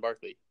Saquon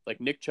Barkley.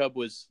 Nick Chubb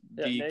was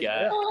the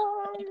guy. Yeah.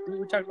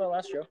 We talked about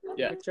last show.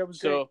 Yeah. Nick Chubb was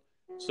great.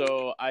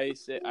 So I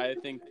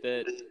think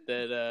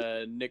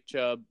that Nick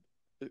Chubb.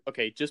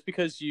 Okay, just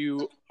because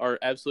you are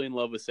absolutely in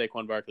love with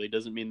Saquon Barkley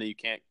doesn't mean that you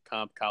can't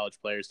comp college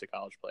players to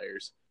college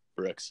players.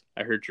 Brooks,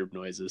 I heard your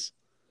noises.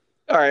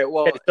 All right,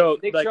 well, so,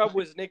 Nick Chubb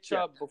was Nick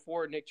Chubb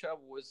before Nick Chubb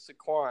was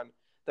Saquon.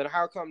 Then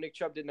how come Nick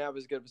Chubb didn't have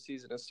as good of a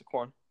season as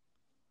Saquon?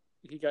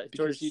 He got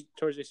towards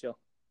ACL.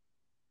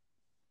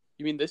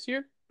 You mean this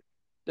year?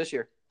 This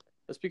year.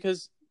 That's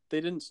because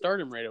they didn't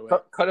start him right away.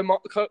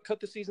 Cut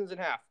the seasons in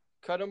half.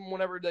 Cut them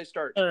whenever they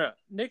start. No.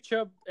 Nick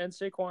Chubb and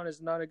Saquon is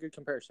not a good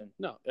comparison.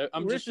 No,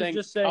 I'm just saying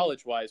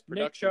college-wise, production-wise.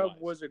 Nick Chubb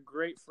was a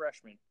great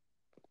freshman.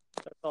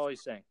 That's all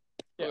he's saying.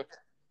 Yeah. Okay.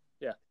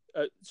 Yeah.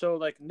 So,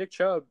 Nick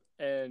Chubb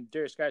and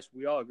Darius Geis,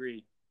 we all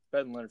agree,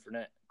 better than Leonard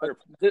Fournette.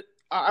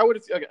 I would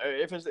have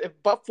if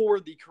but for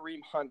the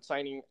Kareem Hunt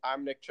signing,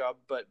 I'm Nick Chubb.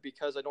 But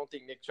because I don't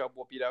think Nick Chubb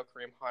will beat out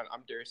Kareem Hunt,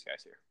 I'm Darius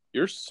Geis here.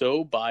 You're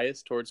so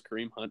biased towards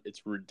Kareem Hunt,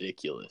 it's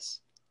ridiculous.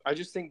 I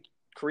just think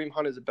Kareem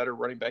Hunt is a better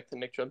running back than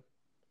Nick Chubb.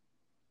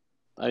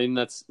 I mean,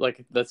 that's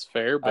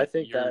fair. But I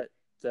think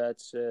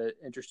that's an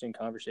interesting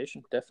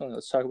conversation. Definitely,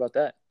 let's talk about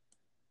that.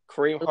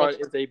 Kareem Hunt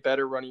is a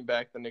better running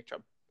back than Nick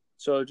Chubb.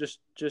 So just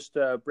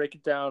break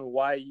it down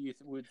why you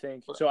would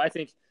think. So I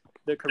think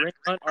the Kareem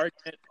Hunt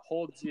argument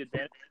holds the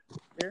advantage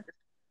here.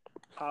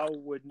 How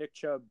would Nick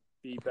Chubb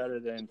be better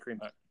than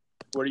Kareem Hunt?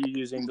 What are you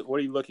using? What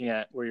are you looking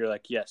at where you're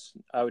like, yes,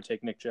 I would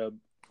take Nick Chubb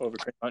over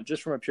Kareem Hunt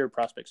just from a pure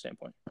prospect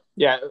standpoint?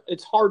 Yeah,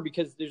 it's hard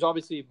because there's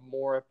obviously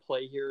more at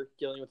play here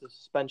dealing with the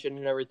suspension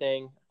and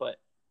everything. But,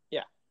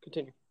 yeah,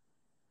 continue.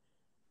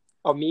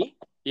 Oh, me?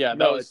 Yeah,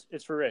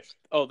 it's for Rich.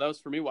 Oh, that was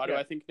for me. Why do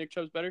I think Nick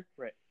Chubb's better?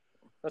 Right.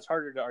 That's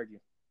harder to argue.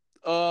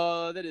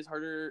 That is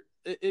harder.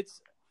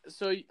 It's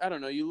so I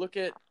don't know. You look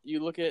at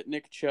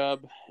Nick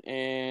Chubb,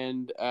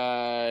 and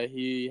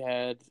he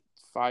had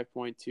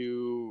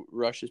 5.2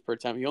 rushes per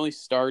time. He only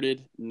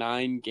started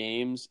 9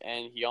 games,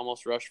 and he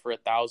almost rushed for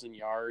 1,000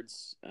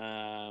 yards.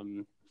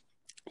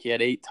 He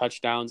had 8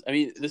 touchdowns. I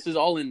mean, this is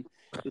all in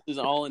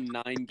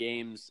 9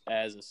 games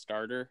as a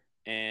starter,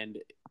 and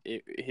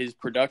his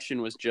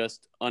production was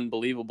just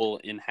unbelievable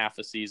in half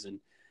a season.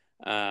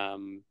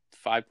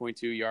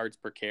 5.2 yards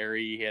per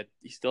carry.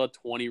 He still had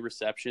 20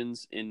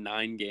 receptions in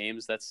 9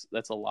 games. That's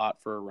a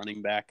lot for a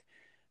running back.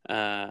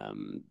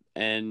 And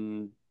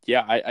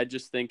Yeah, I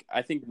just think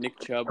Nick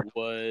Chubb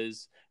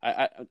was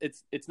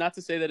it's not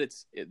to say that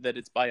it's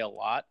by a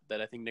lot, that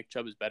I think Nick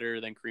Chubb is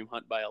better than Kareem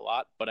Hunt by a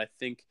lot, but I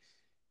think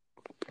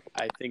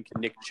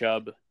Nick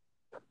Chubb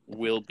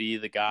will be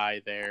the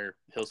guy there.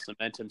 He'll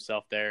cement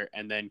himself there,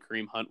 and then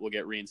Kareem Hunt will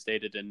get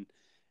reinstated,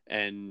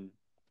 and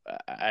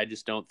I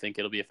just don't think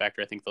it'll be a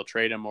factor. I think they'll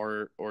trade him,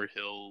 or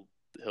they'll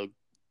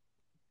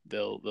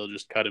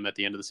just cut him at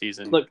the end of the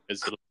season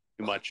because it'll be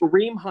too much.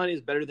 Kareem Hunt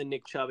is better than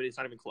Nick Chubb, and it's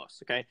not even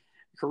close. Okay,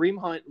 Kareem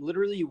Hunt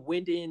literally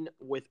went in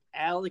with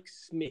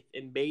Alex Smith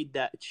and made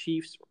that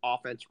Chiefs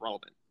offense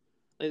relevant.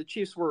 The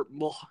Chiefs were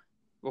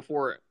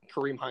before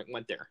Kareem Hunt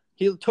went there.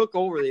 He took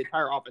over the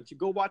entire offense. You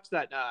go watch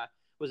that.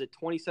 Was it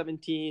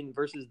 2017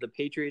 versus the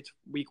Patriots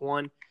week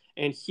 1?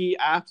 And he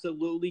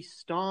absolutely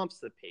stomps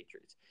the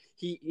Patriots.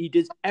 He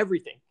does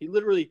everything. He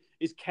literally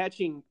is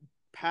catching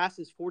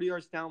passes 40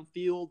 yards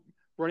downfield,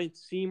 running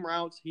seam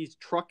routes. He's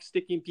truck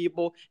sticking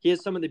people. He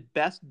has some of the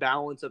best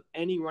balance of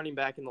any running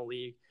back in the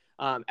league.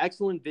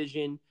 Excellent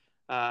vision,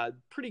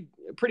 pretty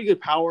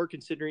good power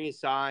considering his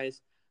size.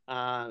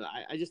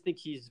 I just think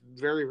he's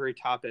very, very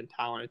top end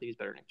talent. I think he's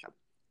better than Nick Chubb.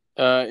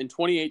 In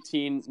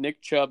 2018,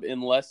 Nick Chubb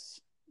in less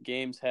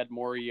games had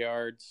more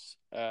yards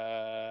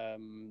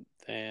than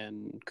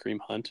Kareem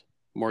Hunt,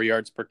 more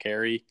yards per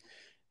carry,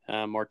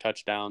 more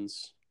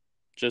touchdowns.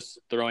 Just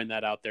throwing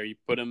that out there. You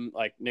put him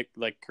like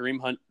Kareem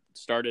Hunt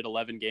started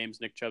 11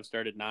 games, Nick Chubb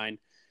started 9.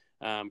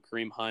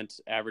 Kareem Hunt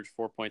averaged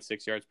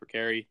 4.6 yards per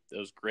carry. That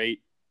was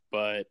great,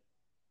 but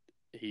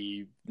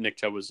Nick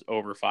Chubb was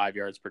over 5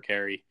 yards per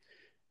carry.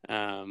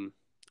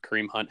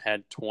 Kareem Hunt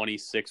had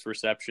 26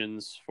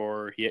 receptions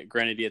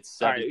granted he had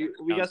 7. All right,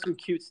 we got some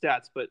cute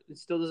stats, but it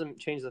still doesn't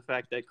change the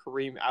fact that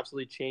Kareem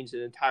absolutely changed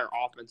the entire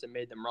offense and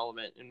made them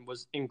relevant and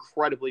was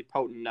incredibly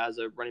potent as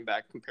a running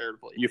back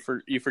comparatively.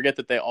 You forget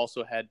that they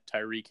also had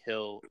Tyreek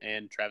Hill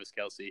and Travis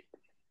Kelce.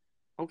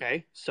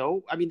 Okay,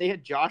 so I mean they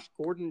had Josh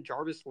Gordon,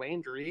 Jarvis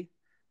Landry.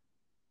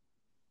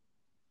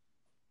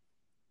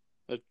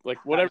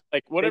 Whatever.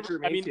 Baker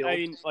I mean,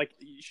 Mayfield.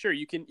 sure,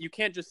 you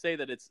can't just say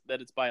that it's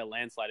by a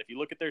landslide. If you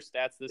look at their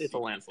stats this It's season, a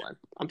landslide.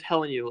 I'm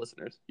telling you,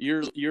 listeners.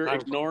 You're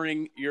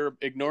ignoring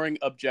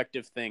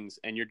objective things,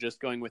 and you're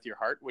just going with your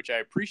heart, which I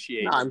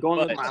appreciate. No, I'm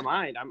going with my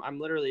mind. I'm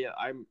literally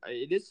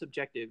it is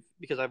subjective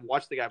because I've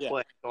watched the guy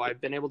play, so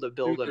I've been able to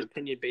build an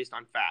opinion based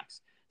on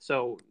facts.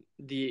 So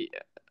it's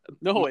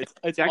all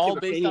based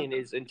opinion on,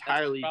 is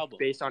entirely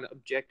based on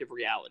objective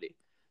reality.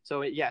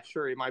 So yeah,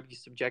 sure, it might be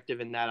subjective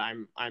in that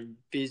I'm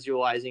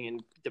visualizing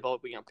and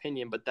developing an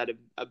opinion, but that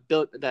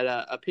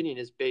opinion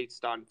is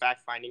based on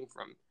fact finding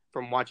from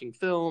watching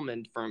film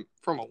and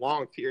from a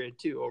long period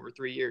too, over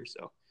 3 years.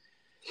 So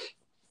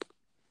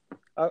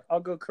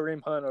I'll go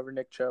Kareem Hunt over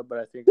Nick Chubb, but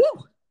I think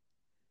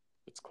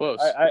it's close.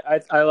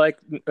 I like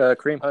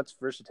Kareem Hunt's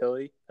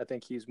versatility. I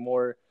think he's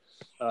more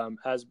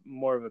has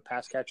more of a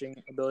pass catching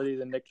ability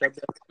than Nick Chubb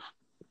does,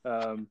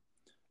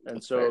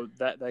 and so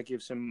that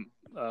gives him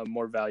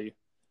more value.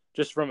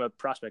 Just from a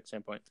prospect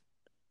standpoint.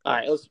 All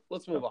right,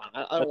 let's move on.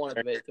 I don't want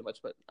to debate too much,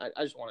 but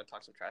I just want to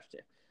talk some trash too.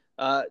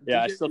 I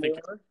still think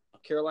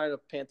Carolina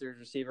Panthers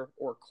receiver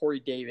or Corey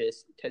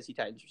Davis, Tennessee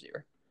Titans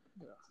receiver.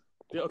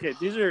 Yeah. Okay,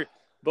 these are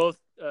both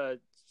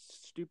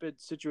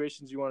stupid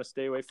situations you want to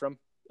stay away from.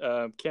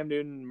 Cam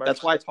Newton.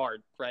 That's why it's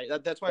hard, right?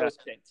 That's why it was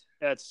kinked.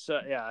 That's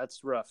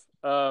that's rough.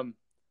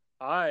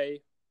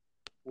 I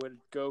would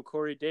go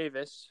Corey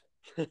Davis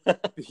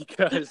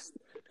because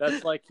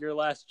that's like your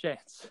last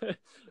chance.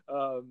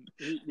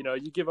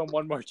 You give him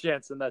one more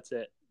chance and that's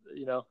it.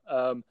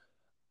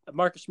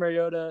 Marcus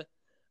Mariota,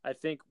 I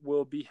think,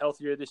 will be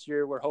healthier this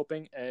year, we're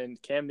hoping.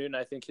 And Cam Newton,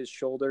 I think his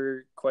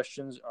shoulder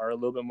questions are a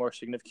little bit more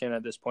significant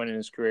at this point in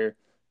his career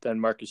than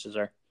Marcus's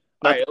are.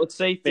 All right, let's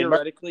say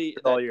theoretically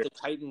that the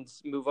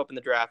Titans move up in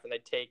the draft and they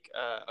take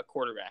a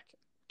quarterback.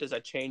 Does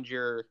that change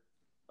your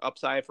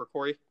upside for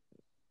Corey?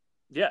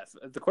 Yeah,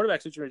 if the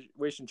quarterback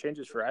situation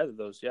changes for either of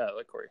those, yeah, I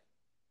like Corey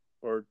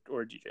or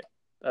DJ.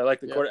 I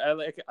like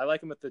I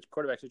like him if the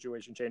quarterback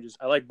situation changes.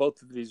 I like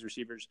both of these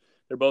receivers.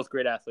 They're both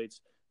great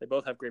athletes. They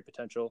both have great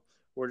potential.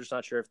 We're just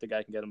not sure if the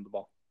guy can get them the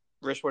ball.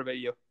 Rich, what about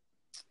you?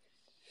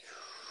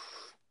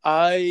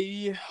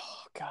 I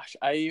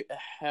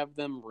have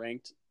them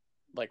ranked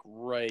like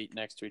right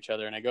next to each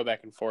other, and I go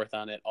back and forth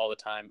on it all the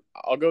time.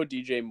 I'll go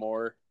DJ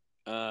Moore,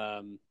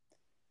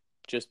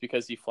 just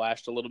because he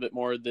flashed a little bit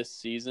more this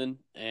season,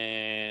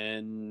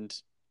 and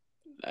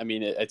I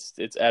mean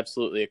it's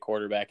absolutely a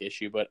quarterback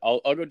issue, but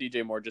I'll go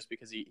DJ Moore just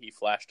because he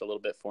flashed a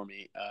little bit for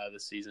me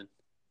this season.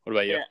 What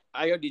about you? Yeah,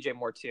 I go DJ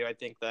Moore too. I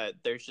think that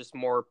there's just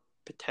more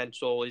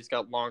potential. He's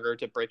got longer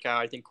to break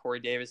out. I think Corey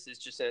Davis is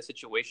just in a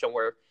situation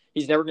where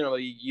he's never going to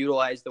be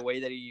utilized the way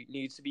that he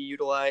needs to be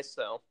utilized.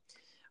 So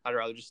I'd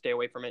rather just stay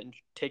away from it and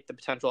take the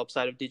potential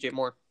upside of DJ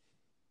Moore.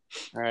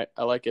 All right,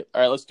 I like it.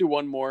 All right, let's do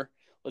one more.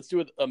 Let's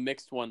do a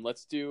mixed one.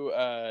 Let's do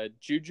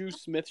Juju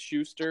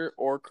Smith-Schuster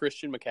or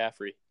Christian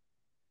McCaffrey.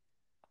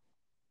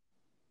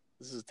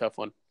 This is a tough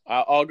one.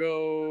 I'll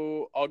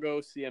go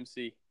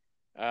CMC.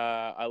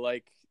 I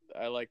like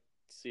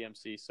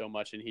CMC so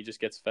much, and he just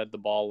gets fed the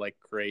ball like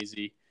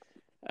crazy.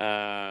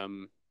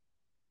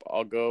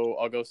 I'll go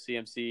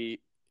CMC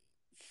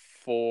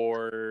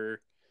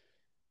for.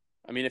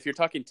 I mean, if you're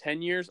talking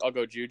 10 years, I'll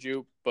go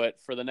Juju. But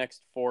for the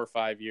next 4 or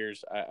 5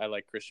 years, I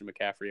like Christian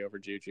McCaffrey over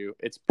Juju.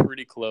 It's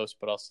pretty close,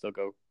 but I'll still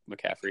go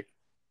McCaffrey.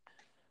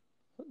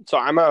 So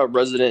I'm a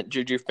resident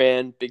Juju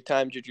fan, big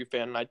time Juju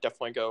fan, and I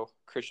definitely go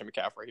Christian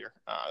McCaffrey here.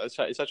 It's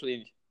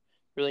actually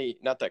really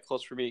not that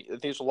close for me. I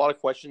think there's a lot of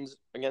questions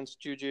against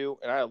Juju,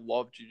 and I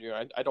love Juju.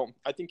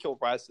 I think he'll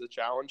rise to the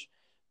challenge,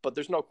 but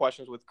there's no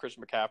questions with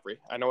Christian McCaffrey.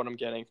 I know what I'm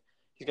getting.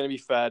 He's going to be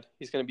fed.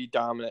 He's going to be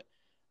dominant.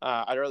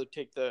 I'd rather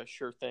take the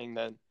sure thing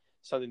than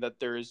something that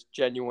there is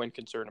genuine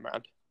concern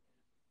around.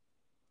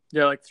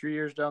 Yeah, like 3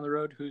 years down the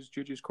road, who's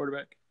Juju's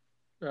quarterback?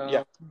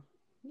 Yeah.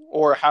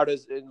 Or how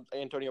does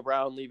Antonio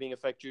Brown leaving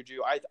affect Juju?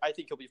 I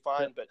think he'll be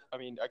fine, but, I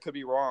mean, I could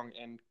be wrong,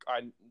 and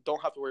I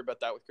don't have to worry about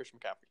that with Christian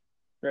McCaffrey.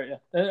 Right,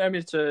 yeah. I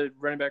mean, it's a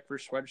running back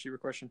versus wide receiver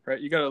question, right?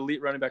 You got an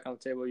elite running back on the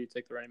table, you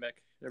take the running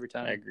back every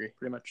time. I agree.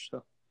 Pretty much,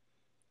 so.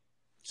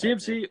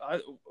 CMC,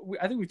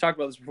 I think we talked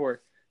about this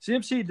before.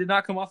 CMC did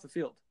not come off the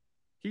field.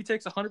 He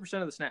takes 100%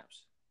 of the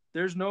snaps.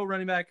 There's no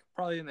running back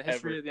probably in the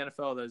history of the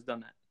NFL that has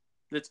done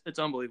that. It's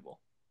unbelievable.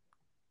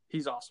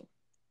 He's awesome.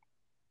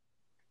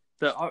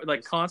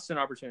 The constant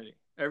opportunity.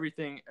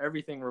 Everything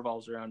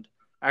revolves around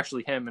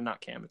actually him and not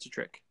Cam. It's a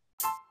trick.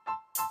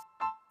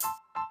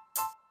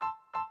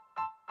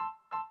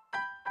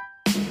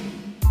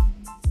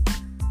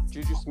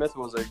 Juju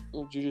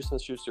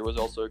Smith-Schuster was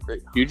also a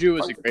great. Juju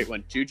was a great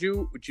one.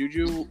 Juju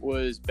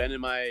was Ben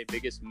and my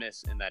biggest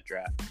miss in that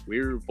draft.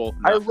 We were both.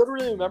 I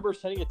literally remember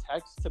sending a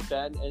text to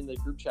Ben in the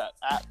group chat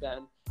at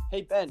Ben.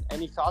 Hey Ben,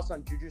 any thoughts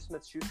on Juju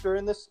Smith-Schuster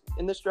in this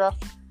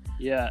draft?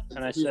 Yeah,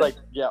 and He's like,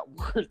 yeah,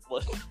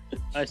 worthless.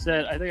 I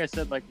think I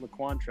said like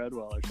Laquan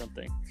Treadwell or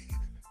something.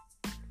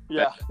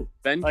 Yeah,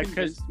 Ben like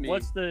convinced me.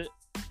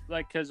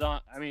 Because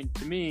I mean,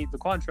 to me,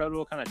 Laquan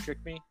Treadwell kind of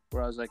tricked me,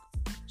 where I was like,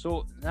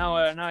 so now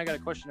I got to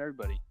question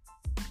everybody.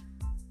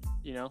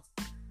 You know,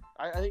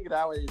 I think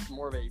that way is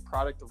more of a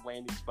product of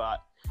landing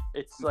spot.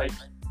 It's like,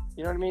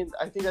 you know what I mean?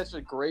 I think that's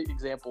a great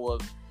example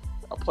of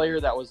a player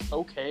that was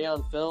okay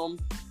on film,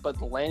 but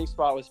the landing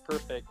spot was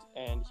perfect,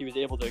 and he was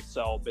able to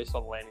excel based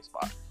on the landing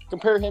spot.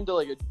 Compare him to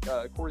like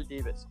a Corey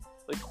Davis.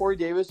 Like Corey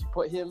Davis, you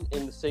put him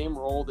in the same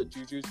role that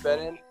Juju's been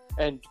in,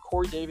 and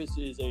Corey Davis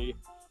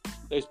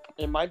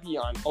it might be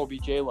on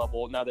OBJ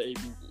level now that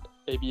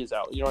AB is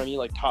out. You know what I mean?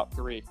 Like top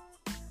 3.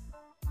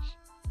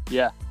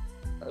 Yeah.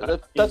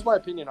 That's my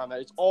opinion on that.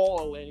 It's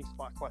all a landing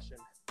spot question.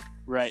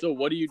 Right. So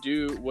what do you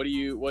do?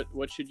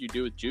 What should you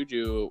do with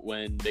Juju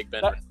when Big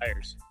Ben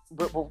retires?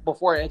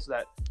 Before I answer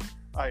that,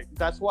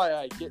 that's why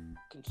I get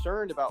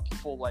concerned about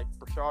people like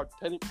Rashad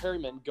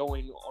Perryman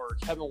going, or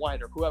Kevin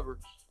White, or whoever,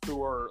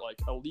 who are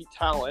like elite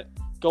talent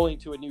going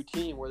to a new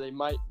team where they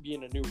might be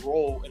in a new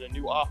role in a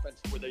new offense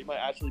where they might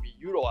actually be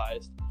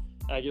utilized.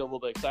 And I get a little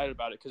bit excited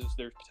about it because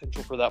there's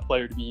potential for that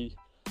player to be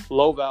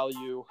low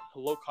value,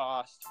 low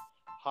cost,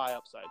 high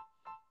upside.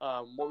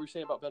 What were you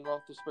saying about Ben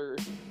Roethlisberger?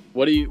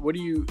 What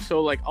do you?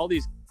 So like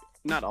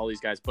not all these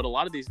guys, but a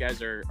lot of these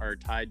guys are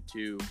tied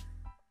to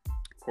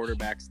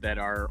quarterbacks that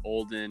are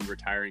old and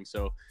retiring.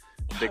 So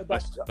big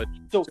question. But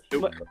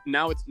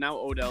now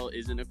Odell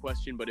isn't a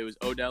question, but it was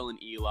Odell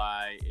and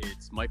Eli.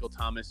 It's Michael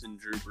Thomas and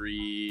Drew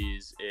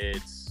Brees.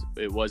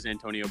 It was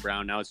Antonio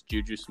Brown. Now it's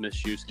Juju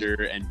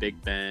Smith-Schuster and Big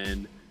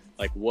Ben.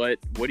 Like what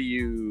do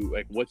you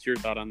like? What's your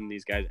thought on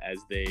these guys as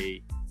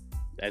the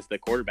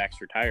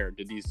quarterbacks retire?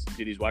 Do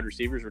these wide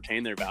receivers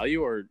retain their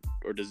value, or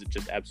does it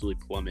just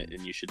absolutely plummet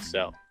and you should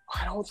sell?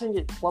 I don't think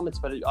it plummets,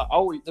 but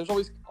there's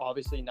always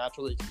obviously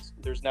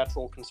there's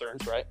natural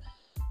concerns, right?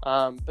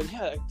 But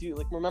yeah, dude,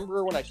 like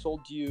remember when I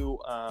sold you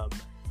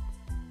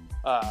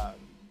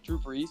Drew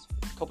Brees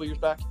a couple years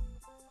back?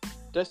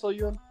 Did I sell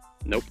you him?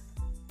 Nope.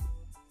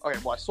 Okay,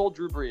 well I sold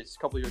Drew Brees a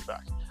couple years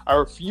back. I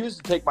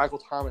refused to take Michael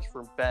Thomas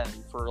from Ben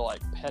for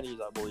like pennies,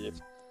 I believe.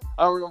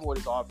 I don't remember what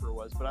his offer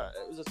was, but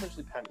it was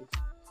essentially pennies.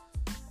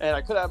 And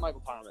I could have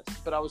Michael Thomas,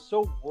 but I was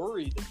so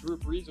worried that Drew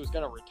Brees was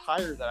going to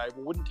retire that I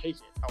wouldn't take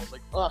it. I was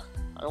like, I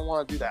don't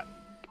want to do that.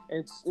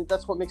 And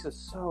that's what makes it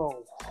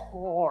so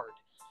hard.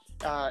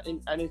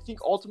 And I think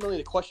ultimately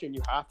the question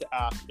you have to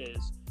ask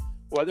is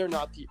whether or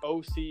not the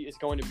OC is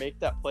going to make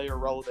that player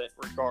relevant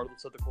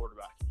regardless of the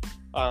quarterback.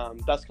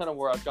 That's kind of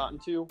where I've gotten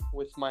to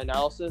with my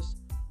analysis.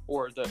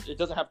 It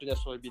doesn't have to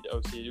necessarily be the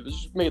OC. It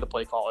was just maybe the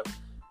play caller.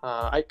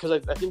 Because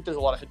I think there's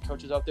a lot of head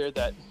coaches out there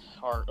that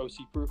are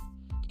OC proof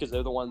because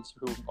they're the ones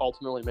who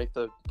ultimately make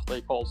the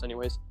play calls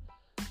anyways.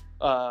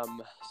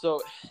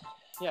 So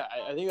yeah,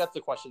 I think that's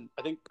the question.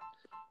 I think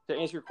to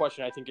answer your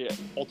question, I think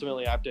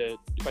ultimately I have to,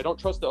 if I don't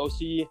trust the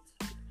OC,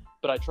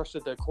 but I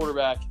trusted the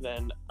quarterback,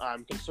 then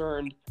I'm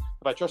concerned.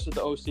 If I trusted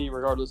the OC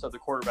regardless of the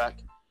quarterback,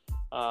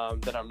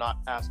 then I'm not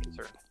as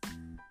concerned.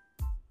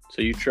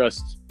 So you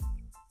trust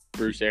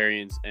Bruce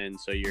Arians, and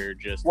so you're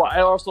just... Well, I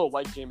also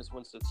like Jameis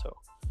Winston, so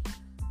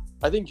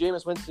I think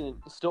Jameis Winston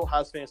still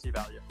has fantasy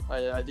value.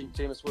 I think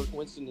Jameis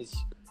Winston has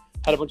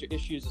had a bunch of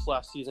issues this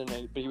last season,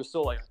 but he was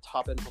still like a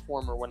top-end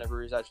performer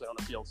whenever he's actually on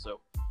the field,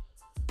 so...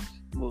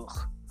 Ugh.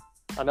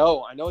 I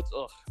know it's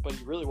but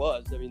he really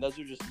was. I mean, those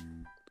are just.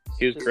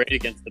 He was great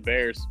against the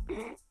Bears.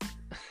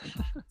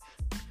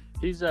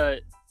 He's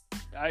I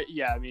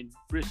mean,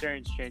 Bruce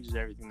Arians changes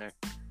everything there.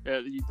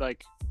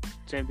 Like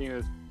same thing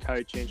with how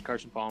he changed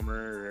Carson Palmer.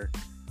 Or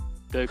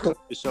the coach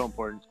is so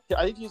important.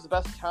 I think he's the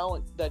best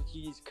talent that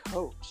he's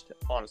coached.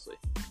 Honestly.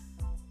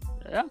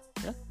 Yeah,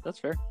 that's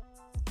fair.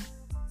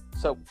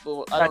 So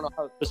I don't know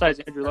how. Besides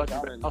Andrew Luck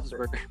and Ben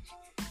Roethlisberger.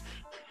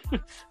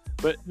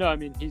 But no, I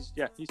mean he's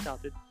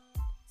talented.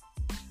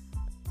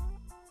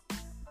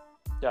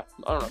 Yeah,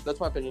 I don't know. That's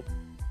my opinion.